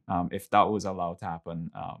out if that was allowed to happen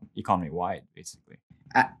economy wide, basically?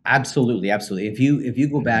 Absolutely, absolutely. If you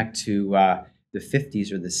go Mm-hmm. back to the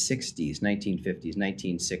 50s or the 60s, 1950s,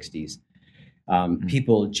 1960s,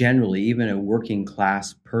 people generally, even a working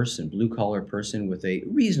class person, blue collar person with a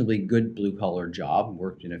reasonably good blue collar job,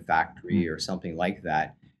 worked in a factory or something like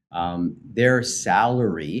that, their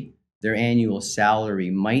salary, their annual salary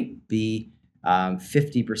might be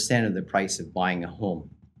 50% of the price of buying a home,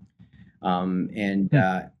 and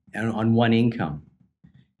on one income.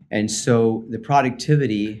 And so the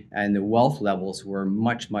productivity and the wealth levels were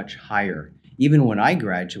much, much higher. Even when I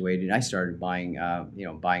graduated, I started buying a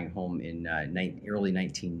home in early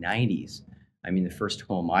 1990s. I mean, the first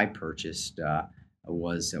home I purchased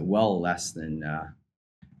was well less than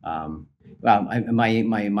Well,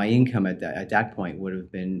 my income at that point would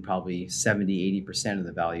have been probably 70-80% of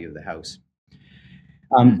the value of the house.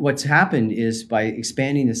 Mm, What's happened is by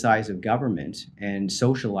expanding the size of government and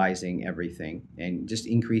socializing everything and just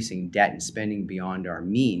increasing debt and spending beyond our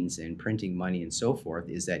means and printing money and so forth,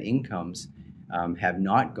 is that incomes have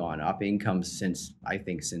not gone up. Incomes since, I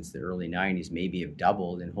think, since the early 90s maybe have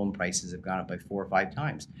doubled, and home prices have gone up by 4 or 5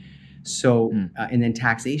 times. So, mm, and then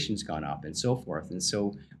taxation's gone up and so forth. And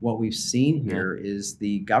so, what we've seen yeah, here is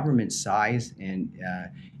the government size and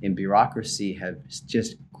bureaucracy have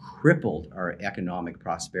just crippled our economic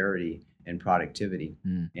prosperity and productivity.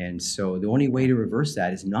 mm, And so, the only way yeah, to reverse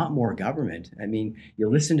that is not more government. I mean, you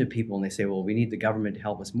listen to people and they say, well, we need the government to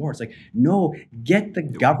help us more. It's like, no, get the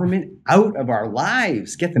no, government out of our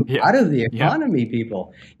lives, get them yeah, out of the yeah, economy,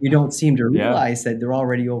 people. You don't seem to yeah, realize that they're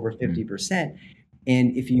already over mm, 50%.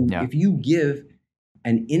 And if you yeah, if you give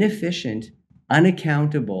an inefficient,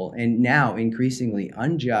 unaccountable, and now increasingly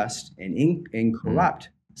unjust and mm, corrupt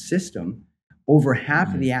system over half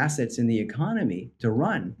of mm, the assets in the economy to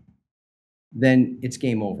run, then it's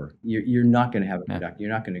game over. You're not going to have a yeah, product.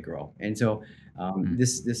 You're not going to grow. And so mm,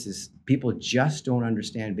 this is, people just don't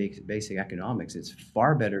understand basic economics. It's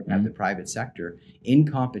far better to have the mm, private sector in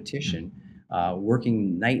mm. competition,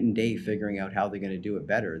 working night and day, figuring out how they're going to do it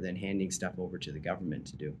better than handing stuff over to the government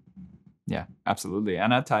to do. Yeah, absolutely.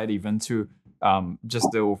 And that tied even to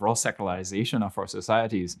just the overall secularization of our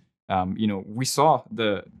societies. We saw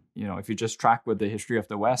if you just track with the history of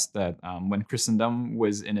the West, that when Christendom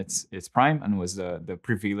was in its prime and was the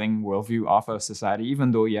prevailing worldview of a society,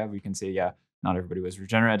 even though, yeah, we can say, yeah, not everybody was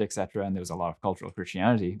regenerate, etc., and there was a lot of cultural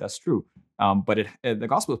Christianity. That's true. But the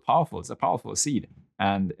gospel is powerful. It's a powerful seed,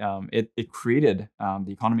 and it created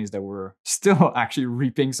the economies that we're still actually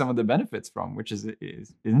reaping some of the benefits from, which is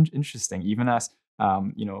interesting. Even as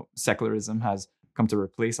secularism has come to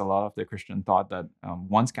replace a lot of the Christian thought that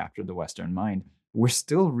once captured the Western mind, we're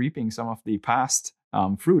still reaping some of the past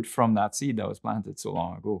fruit from that seed that was planted so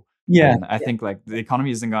long ago. Yeah. And I think like the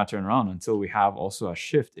economy isn't going to turn around until we have also a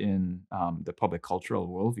shift in the public cultural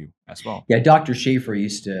worldview as well. Yeah, Dr. Schaefer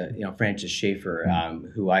used to, Francis Schaeffer,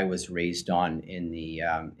 Mm. who I was raised on in the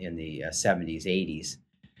 70s, 80s,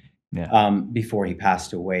 Yeah. before he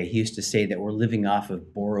passed away. He used to say that we're living off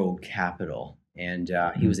of borrowed capital, and he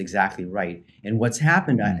Mm, was exactly right. And what's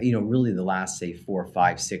happened, mm, really the last, say, 4,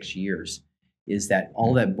 5, 6 years, is that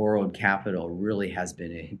all mm, that borrowed capital really has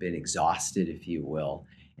been exhausted, if you will.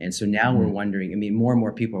 And so now we're mm, wondering. I mean, more and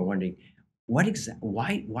more people are wondering, why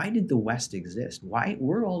did the West exist? Where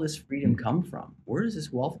did all this freedom mm, come from? Where does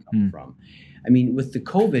this wealth come mm, from? I mean, with the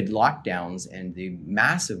COVID lockdowns and the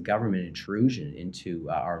massive government intrusion into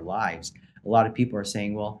our lives, a lot of people are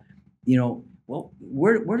saying,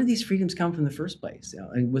 where do these freedoms come from in the first place?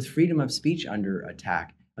 And with freedom of speech under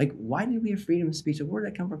attack, like, why did we have freedom of speech? Where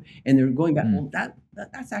did that come from? And they're going back, mm, well,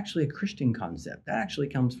 that's actually a Christian concept. That actually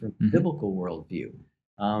comes from mhm, biblical worldview.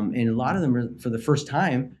 And a lot of them are, for the first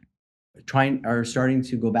time, are starting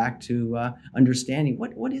to go back to understanding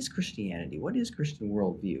what is Christianity, what is Christian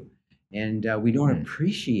worldview, and we don't mm,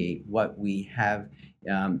 appreciate what we have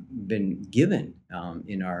been given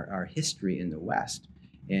in our history in the West.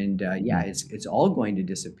 And yeah, mm, it's all going to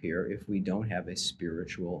disappear if we don't have a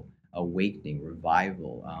spiritual awakening,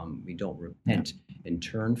 revival. We don't yeah. repent and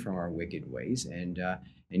turn from our wicked ways and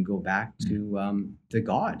go back Mm, to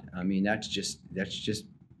God. I mean, that's just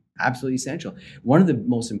absolutely essential. One of the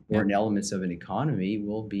most yeah. important elements of an economy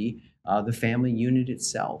will be the family unit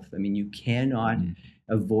itself. I mean, you cannot Mm,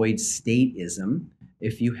 avoid statism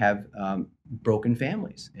if you have broken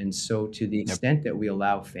families. And so, to the yep. extent that we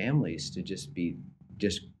allow families to just be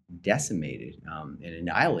just decimated and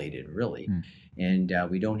annihilated, really, Mm, and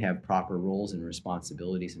we don't have proper roles and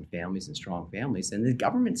responsibilities in families and strong families, then the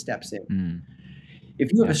government steps in. mm,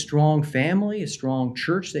 If you have a yeah. strong family, a strong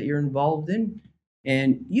church that you're involved in,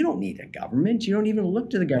 and you don't need a government, you don't even look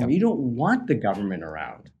to the government. Yep. You don't want the government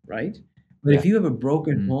around, right? But if Yeah. you have a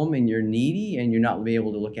broken Mm, home and you're needy and you're not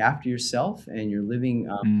able to look after yourself and you're living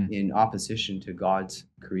mm, in opposition to God's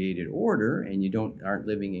created order, and you aren't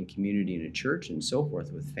living in community in a church and so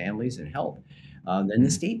forth with families and help, then the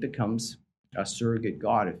mm, state becomes a surrogate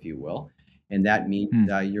God, if you will. And that means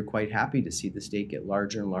mm, you're quite happy to see the state get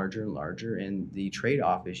larger and larger and larger. And the trade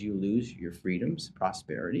off is you lose your freedoms,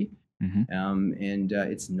 prosperity, mhm. and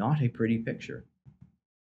it's not a pretty picture.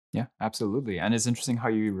 Yeah, absolutely. And it's interesting how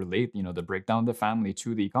you relate, the breakdown of the family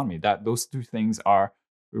to the economy. That those two things are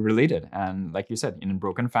related. And like you said, in a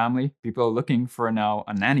broken family, people are looking for now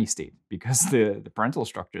a nanny state because the parental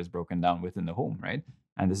structure is broken down within the home, right?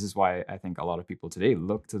 And this is why I think a lot of people today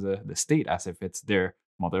look to the state as if it's their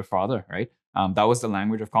mother, father, right? That was the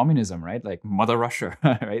language of communism, right? Like Mother Russia,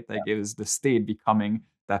 right? Like it was the state becoming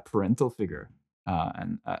that parental figure.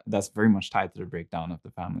 And that's very much tied to the breakdown of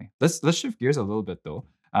the family. Let's shift gears a little bit though,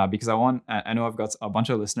 because I know I've got a bunch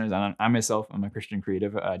of listeners, and I myself am a Christian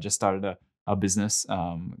creative. I just started a business,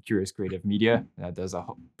 Curious Creative Media, that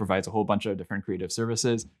provides a whole bunch of different creative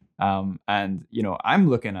services. And I'm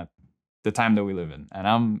looking at the time that we live in, and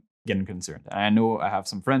I'm getting concerned. And I know I have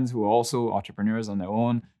some friends who are also entrepreneurs on their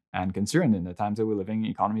own and concerned in the times that we're living.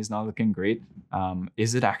 Economy is not looking great.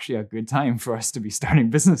 Is it actually a good time for us to be starting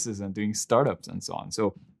businesses and doing startups and so on?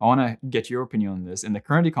 So I want to get your opinion on this in the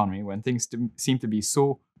current economy when things seem to be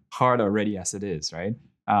so hard already as it is, right?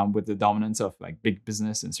 With the dominance of like big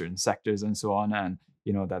business in certain sectors and so on, and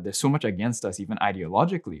that there's so much against us, even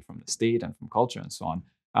ideologically, from the state and from culture and so on.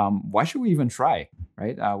 Why should we even try,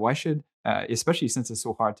 right? Why should, especially since it's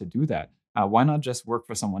so hard to do that, why not just work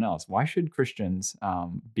for someone else? Why should Christians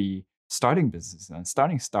be starting businesses and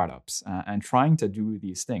starting startups and trying to do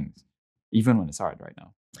these things, even when it's hard right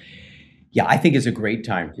now? Yeah, I think it's a great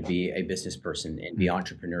time to be a business person and be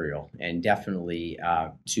entrepreneurial, and definitely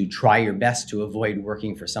to try your best to avoid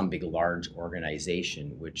working for some big, large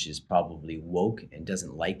organization, which is probably woke and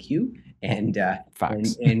doesn't like you, and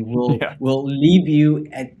Facts. and Yeah. will leave you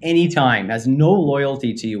at any time, has no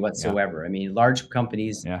loyalty to you Yeah. whatsoever. I mean, large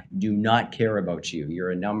companies Yeah. do not care about you.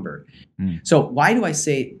 You're a number. Mm. So why do I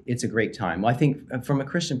say it's a great time? Well, I think from a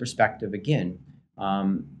Christian perspective, again,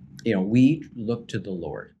 we look to the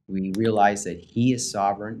Lord. We realize that He is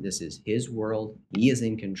sovereign. This is His world. He is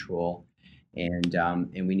in control, and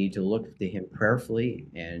we need to look to Him prayerfully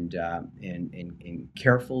and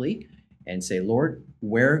carefully, and say, Lord,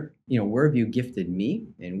 where have you gifted me,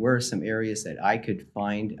 and where are some areas that I could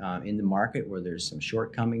find in the market where there's some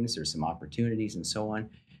shortcomings, there's some opportunities, and so on,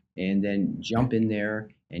 and then jump in there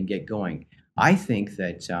and get going. I think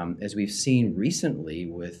that as we've seen recently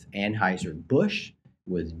with Anheuser-Busch,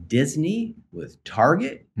 with Disney, with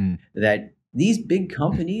Target, that these big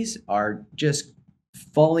companies are just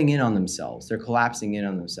falling in on themselves. They're collapsing in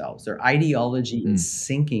on themselves. Their ideology is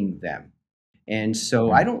sinking them. And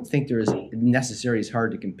so I don't think they're as necessarily as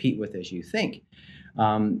hard to compete with as you think.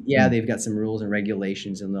 They've got some rules and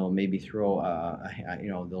regulations, and they'll maybe throw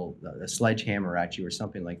a sledgehammer at you or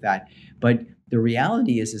something like that. But the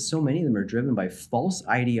reality is so many of them are driven by false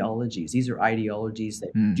ideologies. These are ideologies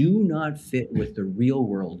that do not fit with the real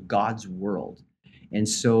world, God's world. And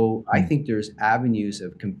so I think there's avenues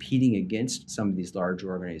of competing against some of these large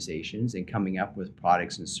organizations and coming up with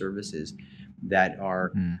products and services that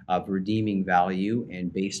are of redeeming value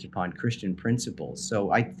and based upon Christian principles.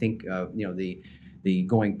 So I think the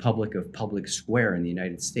going public of Public Square in the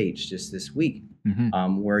United States just this week,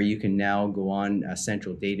 where you can now go on a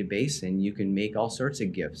central database and you can make all sorts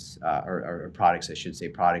of gifts or products, I should say,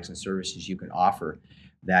 products and services you can offer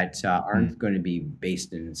that aren't going to be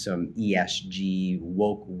based in some ESG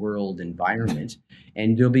woke world environment.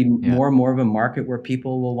 And there'll be more and more of a market where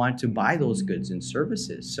people will want to buy those goods and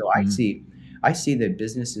services. So I see that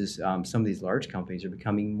businesses, some of these large companies, are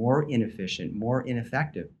becoming more inefficient, more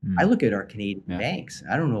ineffective. I look at our Canadian banks.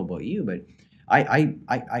 I don't know about you, but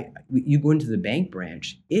you go into the bank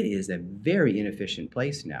branch, it is a very inefficient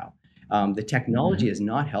place now. The technology has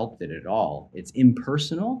not helped it at all. It's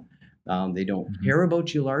impersonal. They don't care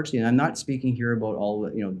about you largely. And I'm not speaking here about all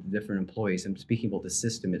the different employees. I'm speaking about the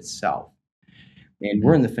system itself. And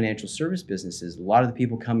we're in the financial service businesses. A lot of the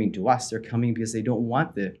people coming to us, they're coming because they don't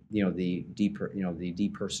want the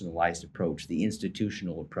depersonalized approach, the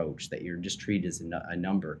institutional approach that you're just treated as a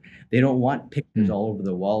number. They don't want pictures all over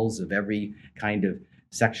the walls of every kind of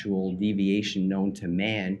sexual deviation known to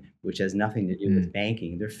man, which has nothing to do with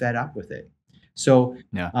banking. They're fed up with it. So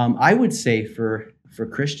I would say for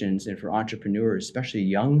Christians and for entrepreneurs, especially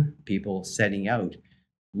young people setting out,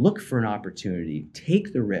 look for an opportunity,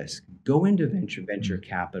 take the risk, go into venture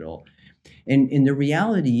capital. And the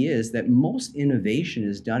reality is that most innovation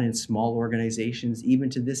is done in small organizations, even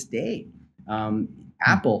to this day.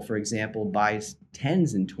 Apple, for example, buys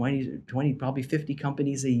tens and 20, probably 50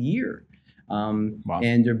 companies a year.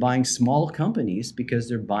 And they're buying small companies because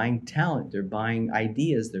they're buying talent, they're buying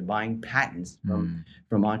ideas, they're buying patents from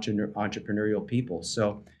entrepreneurial people.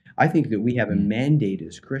 So I think that we have a mandate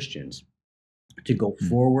as Christians to go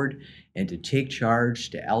forward and to take charge,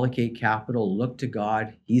 to allocate capital, look to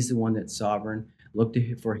God. He's the one that's sovereign. Look to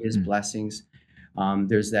Him for His blessings.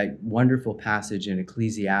 There's that wonderful passage in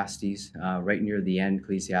Ecclesiastes, right near the end,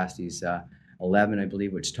 Ecclesiastes 11, I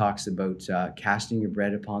believe, which talks about casting your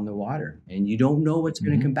bread upon the water. And you don't know what's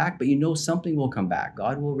going to come back, but you know something will come back.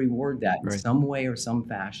 God will reward that in some way or some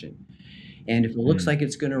fashion. And if it looks like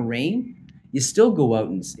it's going to rain, you still go out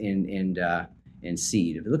and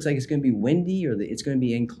seed. If it looks like it's going to be windy or it's going to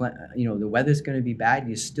be the weather's going to be bad,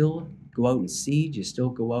 you still go out and seed. You still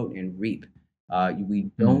go out and reap. We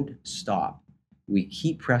Mm, don't stop. We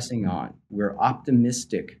keep pressing mm, on. We're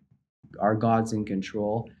optimistic. Our God's in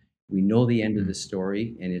control. We know the end of the mm,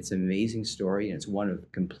 story, and it's an amazing story, and it's one of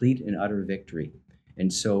complete and utter victory.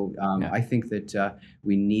 And so yeah. I think that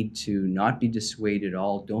we need to not be dissuaded at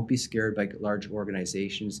all. Don't be scared by large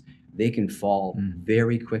organizations. They can fall Mm,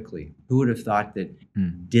 very quickly. Who would have thought that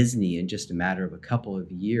mm, Disney, in just a matter of a couple of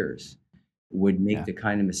years, would make yeah. the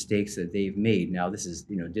kind of mistakes that they've made? Now, this is,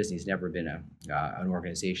 Disney's never been an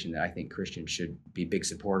organization that I think Christians should be big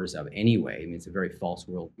supporters of anyway. I mean, it's a very false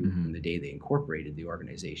worldview Hmm. from the day they incorporated the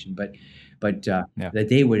organization. But Yeah. that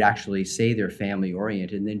they would actually say they're family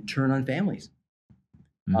oriented and then turn on families.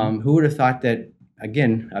 Hmm. Who would have thought that,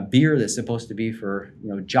 again, a beer that's supposed to be for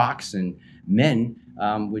jocks and men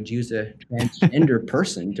would use a transgender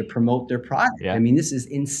person to promote their product? I Yeah. mean, this is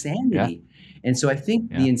Yeah. insanity. And so I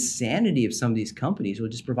think the Yeah. insanity of some of these companies will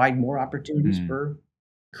just provide more opportunities Mm, for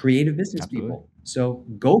creative business absolutely. people. So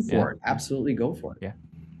go Yeah. for it. Yeah. Absolutely go for it. Yeah.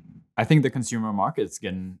 I think the consumer market's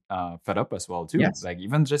getting fed up as well too. Yes. Like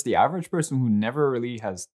even just the average person who never really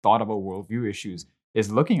has thought about worldview issues is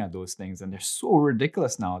looking at those things, and they're so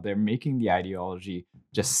ridiculous now. They're making the ideology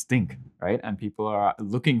just stink, right? And people are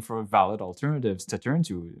looking for valid alternatives to turn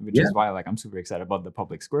to, which Yeah. is why like I'm super excited about the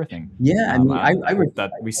public square thing. Yeah. I mean, And I I would. hope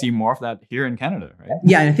that we see more of that here in Canada, right?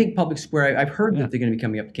 Yeah, and I think Public Square. I've heard Yeah. that they're going to be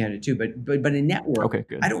coming up to Canada too. But in network, Okay. I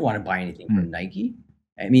Good. don't want to buy anything Mm, from Nike.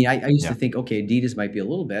 I mean, I used to yeah. think, okay, Adidas might be a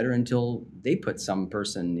little better until they put some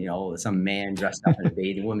person, some man dressed up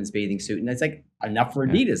in a woman's bathing suit, and it's like enough for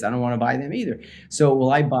Yeah. Adidas. I don't want to buy them either. So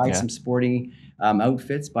will I buy Yeah. some sporting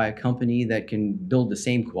outfits by a company that can build the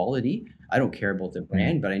same quality? I don't care about the Mm,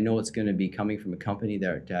 brand, but I know it's going to be coming from a company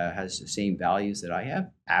that has the same values that I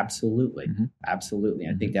have. Absolutely, mm-hmm, absolutely. I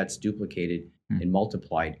mm-hmm, think that's duplicated mm, and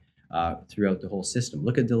multiplied throughout the whole system.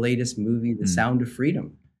 Look at the latest movie, The mm, Sound of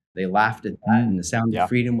Freedom. They laughed at that, and mm. The Sound of Yeah.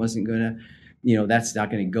 Freedom wasn't going to, that's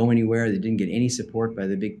not going to go anywhere. They didn't get any support by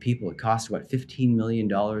the big people. It cost what, $15 million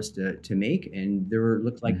to make, and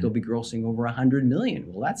looked like Hmm. they'll be grossing over $100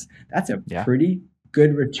 million. Well, that's a Yeah. pretty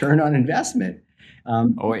good return on investment.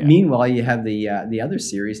 Oh yeah. Meanwhile, you have the other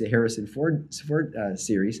series, the Harrison Ford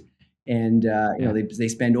series, and Yeah. they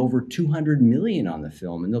spend over $200 million on the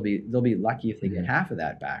film, and they'll be lucky if they get Mhm. half of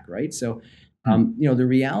that back, right? So, Hmm. the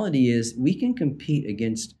reality is we can compete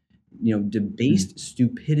against Mm. debased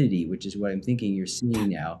stupidity, which is what I'm thinking you're seeing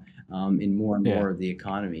now in more and Yeah. more of the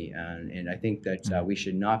economy, and I think that Mm. we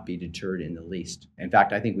should not be deterred in the least. In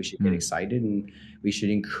fact, I think we should get Mm. excited and we should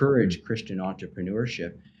Mm. encourage Christian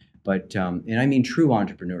entrepreneurship. But and I mean true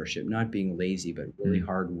entrepreneurship, not being lazy, but really Mm.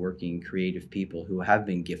 hardworking, creative people who have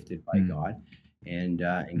been gifted by Mm. God, and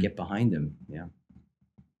Mm. get behind them. Yeah.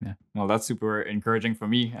 Yeah. Well, that's super encouraging for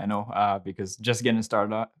me. I know, because just getting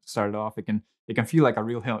started off, it can feel like a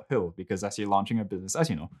real hill because as you're launching a business, as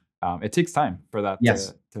you know, it takes time for that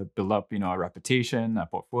Yes. to build up, a reputation, a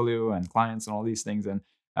portfolio, and clients, and all these things. And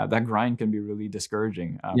that grind can be really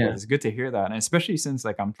discouraging. But Yeah. it's good to hear that, and especially since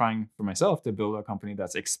like I'm trying for myself to build a company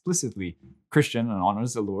that's explicitly Christian and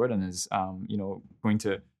honors the Lord and is, going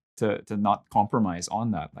to not compromise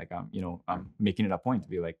on that. Like I'm making it a point to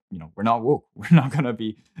be like, we're not woke. We're not gonna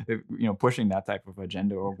be, pushing that type of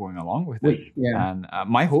agenda or going along with it. Wait. Yeah. And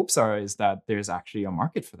my hopes is that there's actually a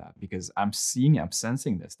market for that because I'm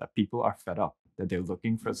sensing this that people are fed up, that they're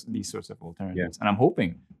looking for these sorts of Yeah. alternatives, and I'm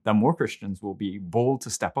hoping that more Christians will be bold to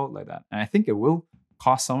step out like that. And I think it will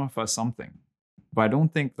cost some of us something, but I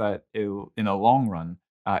don't think that it'll, in the long run,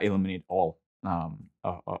 eliminate all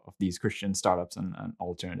of these Christian startups and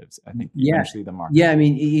alternatives. I think Yeah. eventually the market Yeah, I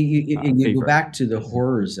mean, will you go favor it. back to the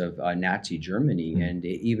horrors of Nazi Germany, Mm, and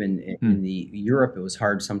even mm, in the Europe, it was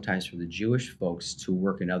hard sometimes for the Jewish folks to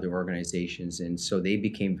work in other organizations, and so they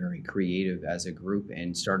became very creative as a group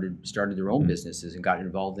and started their own mm, businesses and got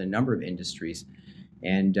involved in a number of industries,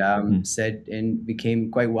 and mm, said and became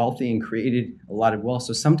quite wealthy and created a lot of wealth.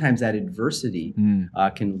 So sometimes that adversity mm,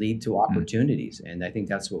 can lead to mm, opportunities, and I think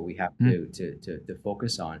that's what we have mm. to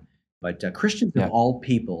focus on. But Christians of Yeah, all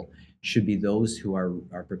people should be those who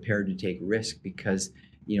are prepared to take risk because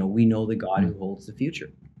we know the God mm, who holds the future,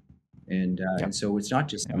 and yep, so it's not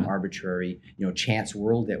just some amen. arbitrary chance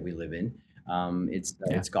world that we live in. Yeah,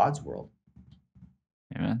 It's God's world.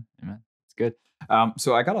 amen, amen. It's good.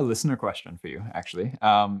 So I got a listener question for you, actually.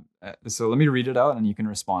 So let me read it out, and you can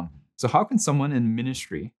respond. So how can someone in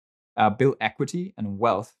ministry build equity and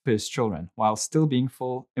wealth for his children while still being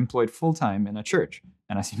employed full time in a church?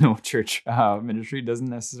 And as you know, church ministry doesn't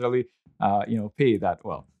necessarily, pay that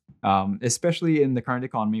well. especially in the current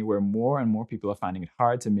economy where more and more people are finding it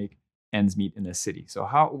hard to make ends meet in the city. So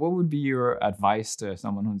what would be your advice to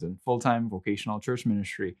someone who's in full-time vocational church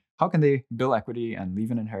ministry? How can they build equity and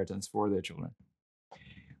leave an inheritance for their children?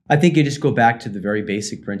 I think you just go back to the very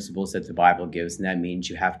basic principles that the Bible gives, and that means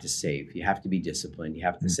you have to save, you have to be disciplined, you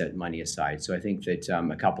have to set money aside. So I think that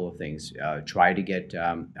a couple of things: try to get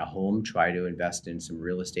a home, try to invest in some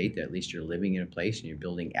real estate that at least you're living in a place and you're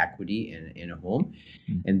building equity in a home.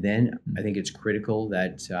 And then I think it's critical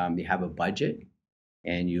that you have a budget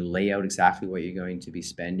and you lay out exactly what you're going to be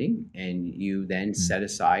spending, and you then set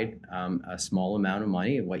aside a small amount of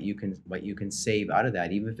money and what you can save out of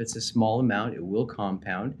that. Even if it's a small amount, it will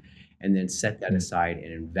compound, and then set that aside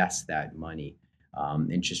and invest that money,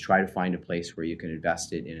 and just try to find a place where you can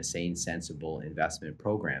invest it in a sane, sensible investment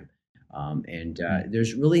program.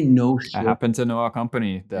 There's really no I happen to know a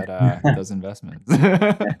company that does investments.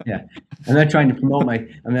 yeah. I'm not trying to promote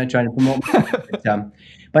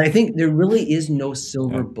but I think there really is no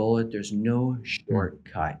silver bullet. There's no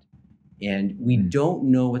shortcut. And we don't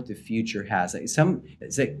know what the future has. I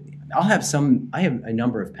have a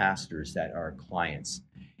number of pastors that are clients,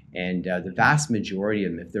 and the vast majority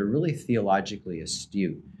of them, if they're really theologically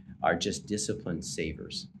astute, are just disciplined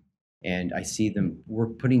savers. And I see them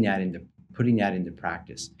putting that into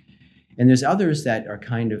practice. And there's others that are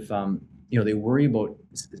kind of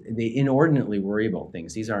they inordinately worry about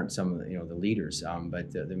things. These aren't some of the leaders,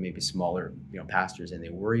 but there may be smaller pastors, and they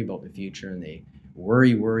worry about the future, and they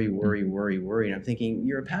worry. And I'm thinking,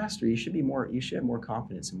 you're a pastor, you should have more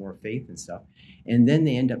confidence and more faith and stuff. And then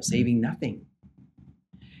they end up saving nothing.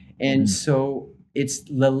 And so it's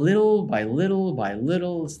the little by little by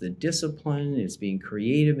little. It's the discipline. It's being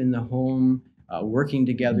creative in the home, working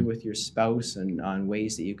together with your spouse and on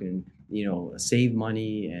ways that you can save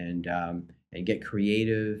money and get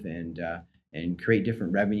creative and create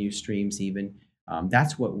different revenue streams even.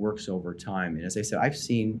 That's what works over time. And as I said, I've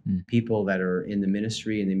seen people that are in the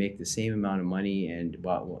ministry and they make the same amount of money, and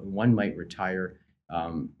one might retire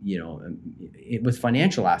with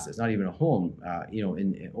financial assets, not even a home,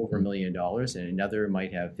 in over $1 million, and another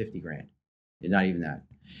might have 50 grand, and not even that.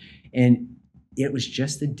 And it was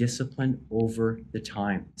just the discipline over the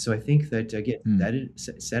time. So I think that, again,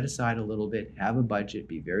 set aside a little bit, have a budget,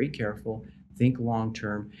 be very careful, think long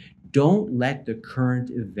term. Don't let the current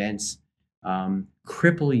events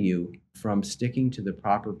cripple you from sticking to the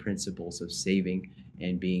proper principles of saving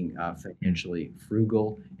and being financially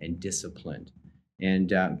frugal and disciplined.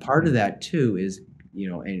 And part of that too is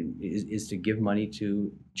to give money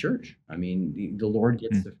to church. I mean, the Lord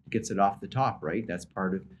gets it off the top, right? That's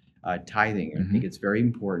part of tithing. I think it's very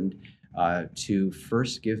important to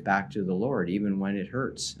first give back to the Lord, even when it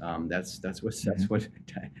hurts. That's what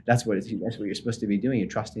you're supposed to be doing,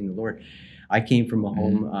 and trusting the Lord. I came from a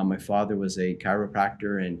home. My father was a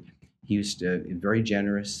chiropractor, and he used to be very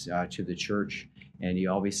generous to the church. And he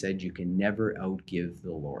always said, "You can never outgive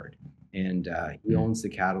the Lord." And he owns the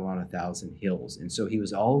cattle on 1,000 hills, and so he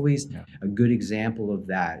was always a good example of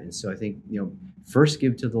that. And so I think first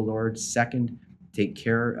give to the Lord. Second, take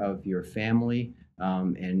care of your family,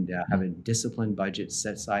 and have a disciplined budget.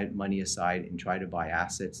 Set money aside, and try to buy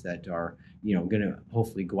assets that are going to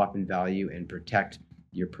hopefully go up in value and protect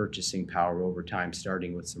your purchasing power over time,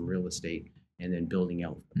 starting with some real estate and then building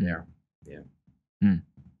out from there.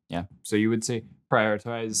 Yeah. So you would say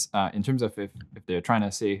prioritize in terms of if they're trying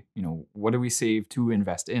to say, what do we save to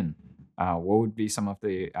invest in? What would be some of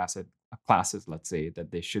the asset classes, let's say,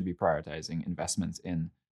 that they should be prioritizing investments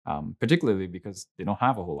in, particularly because they don't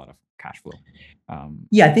have a whole lot of cash flow?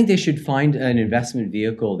 I think they should find an investment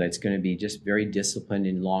vehicle that's going to be just very disciplined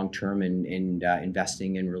and long-term and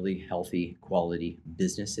investing in really healthy quality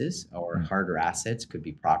businesses or harder assets. Could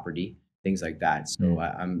be property, things like that. So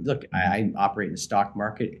I operate in the stock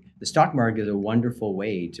market. The stock market is a wonderful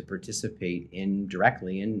way to participate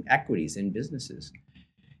directly in equities in businesses.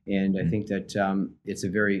 And I think that it's a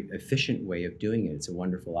very efficient way of doing it. It's a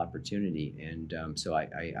wonderful opportunity. And so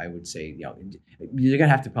I would say, you're going to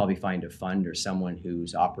have to probably find a fund or someone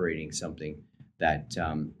who's operating something that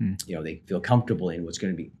they feel comfortable in, what's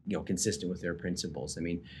going to be consistent with their principles. I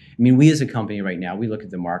mean, we as a company right now, we look at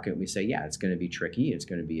the market and we say, it's going to be tricky, it's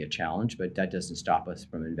going to be a challenge, but that doesn't stop us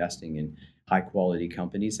from investing in high quality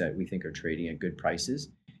companies that we think are trading at good prices,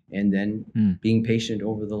 and then being patient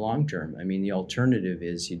over the long term. I mean, the alternative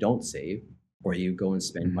is you don't save, or you go and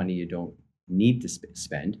spend money you don't need to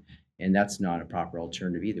spend, And that's not a proper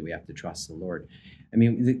alternative either. We have to trust the Lord. I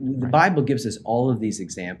mean, the Right. Bible gives us all of these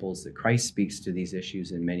examples that Christ speaks to these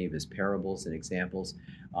issues in many of his parables and examples.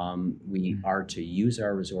 We Mm. are to use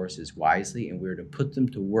our resources wisely, and we're to put them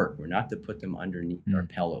to work. We're not to put them underneath our Mm.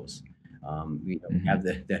 pillows. We Mm-hmm. have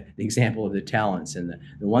the example of the talents, and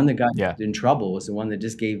the one that got Yeah. in trouble was the one that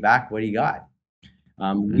just gave back what he got. We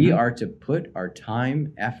Mm-hmm. are to put our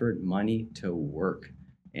time, effort, money to work.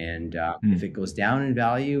 And if Mm. it goes down in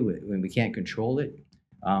value when we can't control it,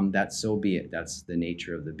 that's so be it. That's the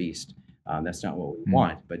nature of the beast. That's not what we Mm.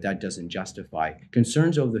 want, but that doesn't justify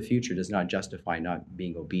concerns over the future, does not justify not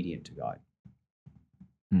being obedient to God.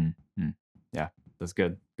 Mm. Mm. Yeah, that's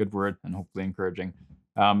good. Good word, and hopefully encouraging.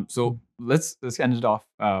 So let's end it off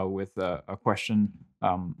with a question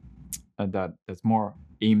that's more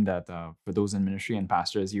aimed at for those in ministry and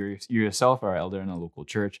pastors. You yourself are elder in a local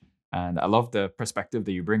church, and I love the perspective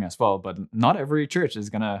that you bring as well. But not every church is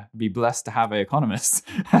gonna be blessed to have an economist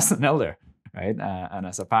as an elder, right? And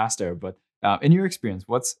as a pastor. But in your experience,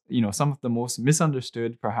 what's some of the most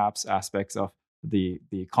misunderstood, perhaps, aspects of the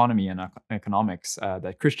economy and economics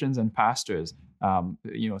that Christians and pastors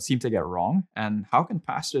seem to get wrong, and how can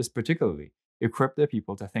pastors particularly equip their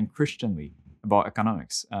people to think Christianly about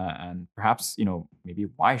economics, and perhaps maybe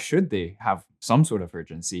why should they have some sort of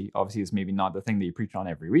urgency? Obviously, it's maybe not the thing that you preach on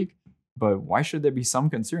every week, but why should there be some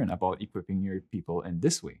concern about equipping your people in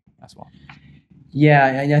this way as well?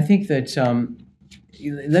 Yeah, and I think that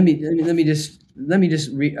let me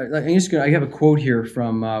just read. I have a quote here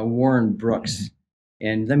from Warren Mm-hmm. Brooks,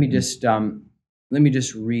 and Mm-hmm. let me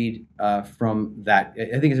just read from that.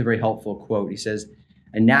 I think it's a very helpful quote. He says,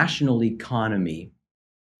 "A national economy,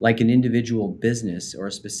 like an individual business or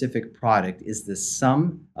a specific product, is the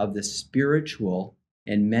sum of the spiritual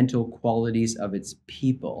and mental qualities of its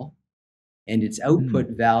people, and its output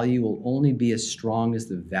value will only be as strong as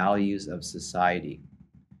the values of society."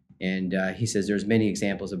 And he says there's many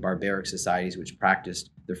examples of barbaric societies which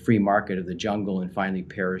practiced the free market of the jungle and finally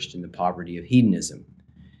perished in the poverty of hedonism.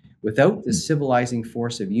 Without the civilizing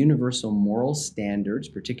force of universal moral standards,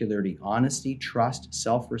 particularly honesty, trust,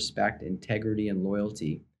 self-respect, integrity, and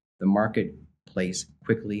loyalty, the marketplace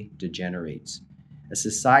quickly degenerates. A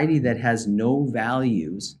society that has no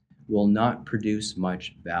values will not produce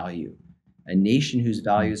much value. A nation whose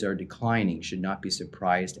values are declining should not be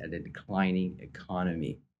surprised at a declining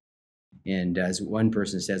economy. And as one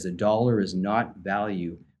person says, a dollar is not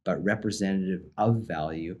value, but representative of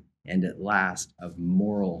value, and at last of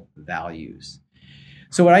moral values.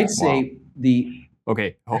 So what I'd Wow. say the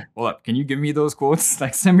Okay, hold up. Can you give me those quotes?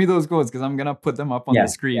 Like, send me those quotes because I'm gonna put them up on the yes,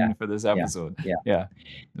 yeah, screen for this yeah, episode. yeah. Yeah,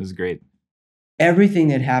 it was great. Everything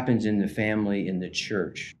that happens in the family, in the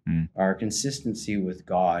church, Mm. our consistency with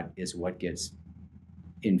God is what gets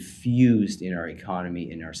infused in our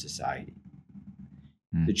economy, in our society.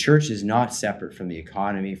 The Mm. church is not separate from the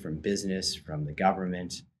economy, from business, from the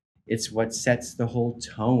government. It's what sets the whole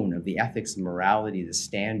tone of the ethics, the morality, the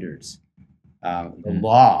standards, the Mm.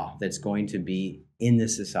 law that's going to be in the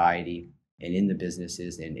society and in the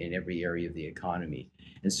businesses and in every area of the economy.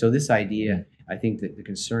 And so this idea, Mm. I think that the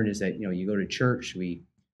concern is that you go to church, we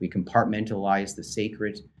compartmentalize the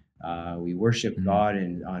sacred, we worship Mm. God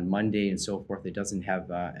and on Monday and so forth. It doesn't have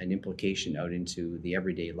an implication out into the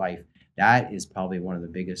everyday life. That is probably one of the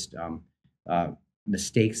biggest uh,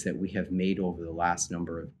 mistakes that we have made over the last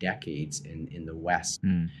number of decades in the West.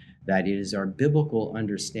 Mm. That it is our biblical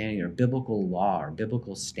understanding, our biblical law, our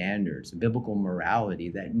biblical standards, biblical morality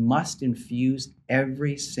that must infuse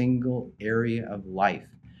every single area of life.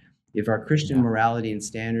 If our Christian Yeah. morality and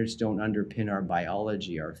standards don't underpin our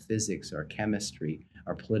biology, our physics, our chemistry,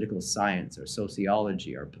 our political science, our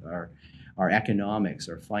sociology, our economics,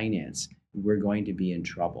 our finance, we're going to be in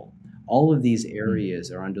trouble. All of these Mm.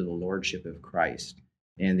 areas are under the lordship of Christ,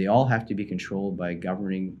 and they all have to be controlled by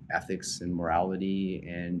governing ethics and morality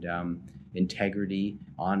and integrity,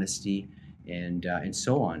 honesty, and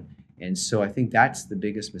so on. And so I think that's the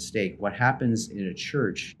biggest mistake. What happens in a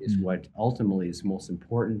church is Mm. what ultimately is most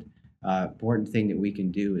important thing that we can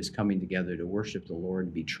do is coming together to worship the Lord,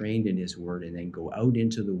 to be trained in His Word, and then go out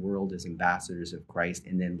into the world as ambassadors of Christ,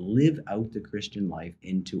 and then live out the Christian life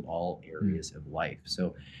into all Mm. areas of life.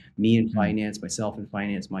 So, me in Mm. finance, myself in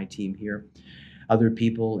finance, my team here, other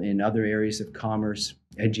people in other areas of commerce,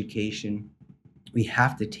 education, we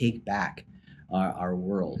have to take back our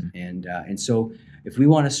world, Mm. and so if we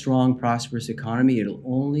want a strong, prosperous economy, it'll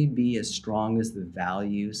only be as strong as the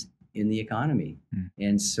values in the economy. Mm.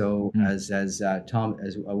 And so, Mm.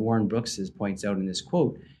 as Warren Brooks points out in this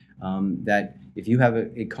quote, that if you have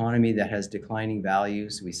an economy that has declining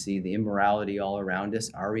values, we see the immorality all around us,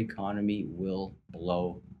 our economy will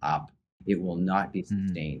blow up. It will not be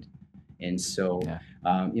sustained. And so, Yeah.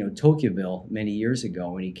 Tocqueville, many years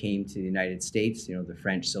ago, when he came to the United States, the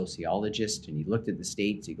French sociologist, and he looked at the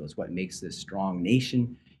states, he goes, what makes this strong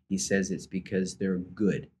nation? He says it's because they're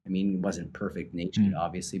good. I mean, it wasn't perfect nation,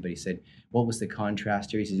 obviously, but he said, what was the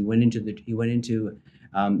contrast here? He says he went into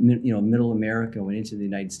Middle America, went into the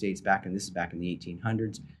United States back in the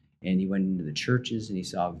 1800s, and he went into the churches and he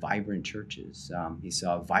saw vibrant churches. He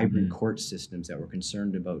saw vibrant court systems that were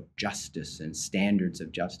concerned about justice and standards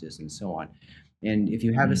of justice and so on. And if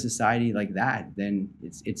you have a society like that, then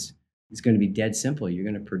it's going to be dead simple. You're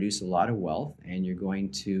going to produce a lot of wealth, and you're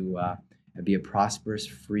going to be a prosperous,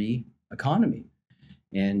 free economy.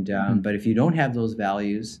 And but if you don't have those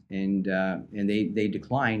values and they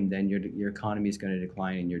decline, then your economy is going to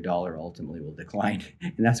decline, and your dollar ultimately will decline.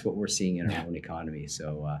 And that's what we're seeing in our own economy.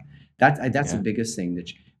 So that's the biggest thing,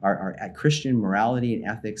 that our Christian morality and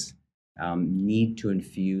ethics need to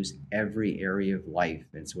infuse every area of life.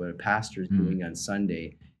 And so what a pastor is doing on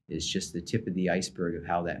Sunday is just the tip of the iceberg of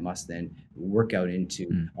how that must then work out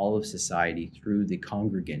into all of society through the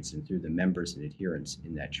congregants and through the members and adherents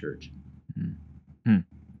in that church.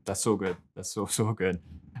 That's so good. That's so good.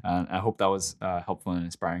 And I hope that was helpful and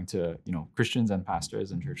inspiring to Christians and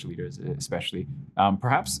pastors and church leaders, especially.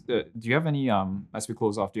 Perhaps, do you have any, as we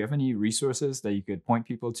close off, do you have any resources that you could point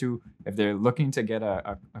people to if they're looking to get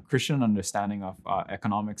a Christian understanding of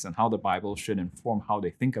economics and how the Bible should inform how they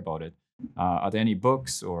think about it? Are there any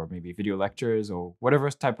books or maybe video lectures or whatever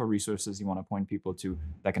type of resources you want to point people to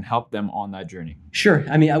that can help them on that journey? Sure.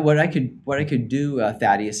 I mean, what I could do,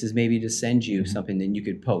 Thaddeus, is maybe to send you something that you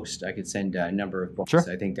could post. I could send a number of books. Sure.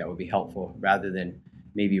 I think that would be helpful, rather than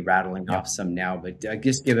maybe rattling off some now. But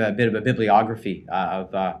just give a bit of a bibliography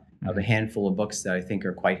of a handful of books that I think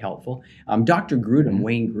are quite helpful. Dr. Grudem,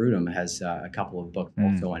 Wayne Grudem, has a couple of books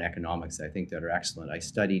also on economics I think that are excellent. I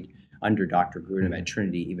studied under Dr. Grudem at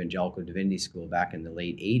Trinity Evangelical Divinity School back in the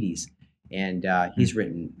late 80s. And he's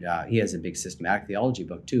written, he has a big systematic theology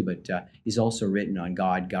book too, but he's also written on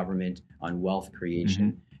God, government, on wealth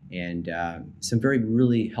creation, and some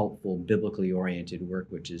really helpful biblically oriented work,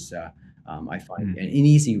 which is, I find, an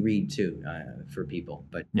easy read too for people.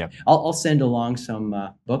 But I'll send along some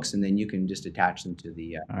books, and then you can just attach them to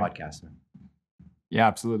the podcast. Yeah,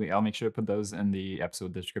 absolutely. I'll make sure to put those in the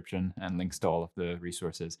episode description and links to all of the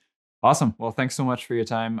resources. Awesome. Well, thanks so much for your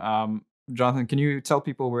time. Jonathan, can you tell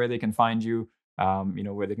people where they can find you,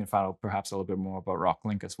 where they can find out perhaps a little bit more about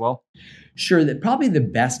RockLink as well? Sure. Probably the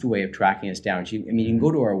best way of tracking us down, you can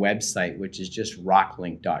go to our website, which is just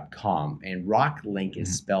rocklink.com. And RockLink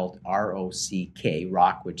is spelled R-O-C-K,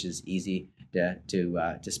 rock, which is easy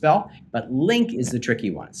to spell, but link is the tricky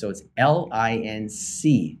one. So it's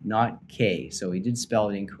L-I-N-C, not K. So we did spell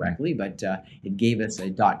it incorrectly, but it gave us a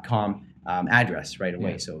 .com address right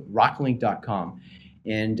away. So rocklink.com.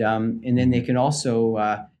 And then they can also,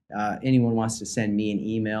 anyone wants to send me an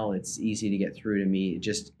email, it's easy to get through to me,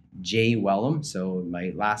 just J Wellum. So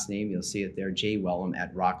my last name, you'll see it there,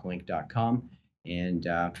 jwellum@rocklink.com. And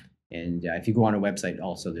if you go on our website,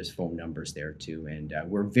 also there's phone numbers there too. And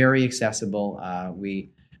we're very accessible.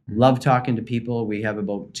 We love talking to people. We have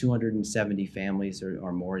about 270 families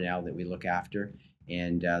or more now that we look after.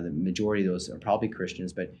 And the majority of those are probably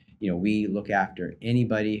Christians, but we look after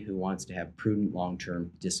anybody who wants to have prudent,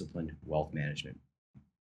 long-term, disciplined wealth management.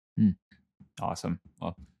 Awesome.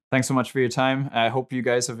 Well, thanks so much for your time. I hope you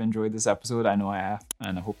guys have enjoyed this episode. I know I have,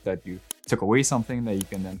 and I hope that you took away something that you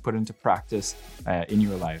can then put into practice in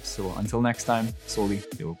your lives. So until next time, solely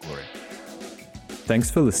Theo Glory.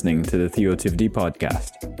 Thanks for listening to the Theotivity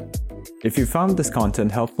Podcast. If you found this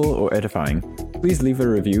content helpful or edifying, please leave a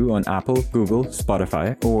review on Apple, Google,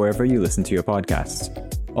 Spotify, or wherever you listen to your podcasts.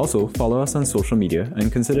 Also, follow us on social media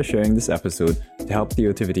and consider sharing this episode to help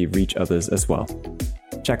Theotivity reach others as well.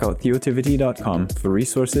 Check out theotivity.com for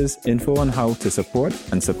resources, info on how to support,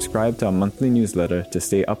 and subscribe to our monthly newsletter to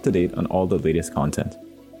stay up to date on all the latest content.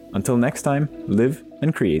 Until next time, live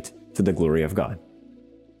and create to the glory of God.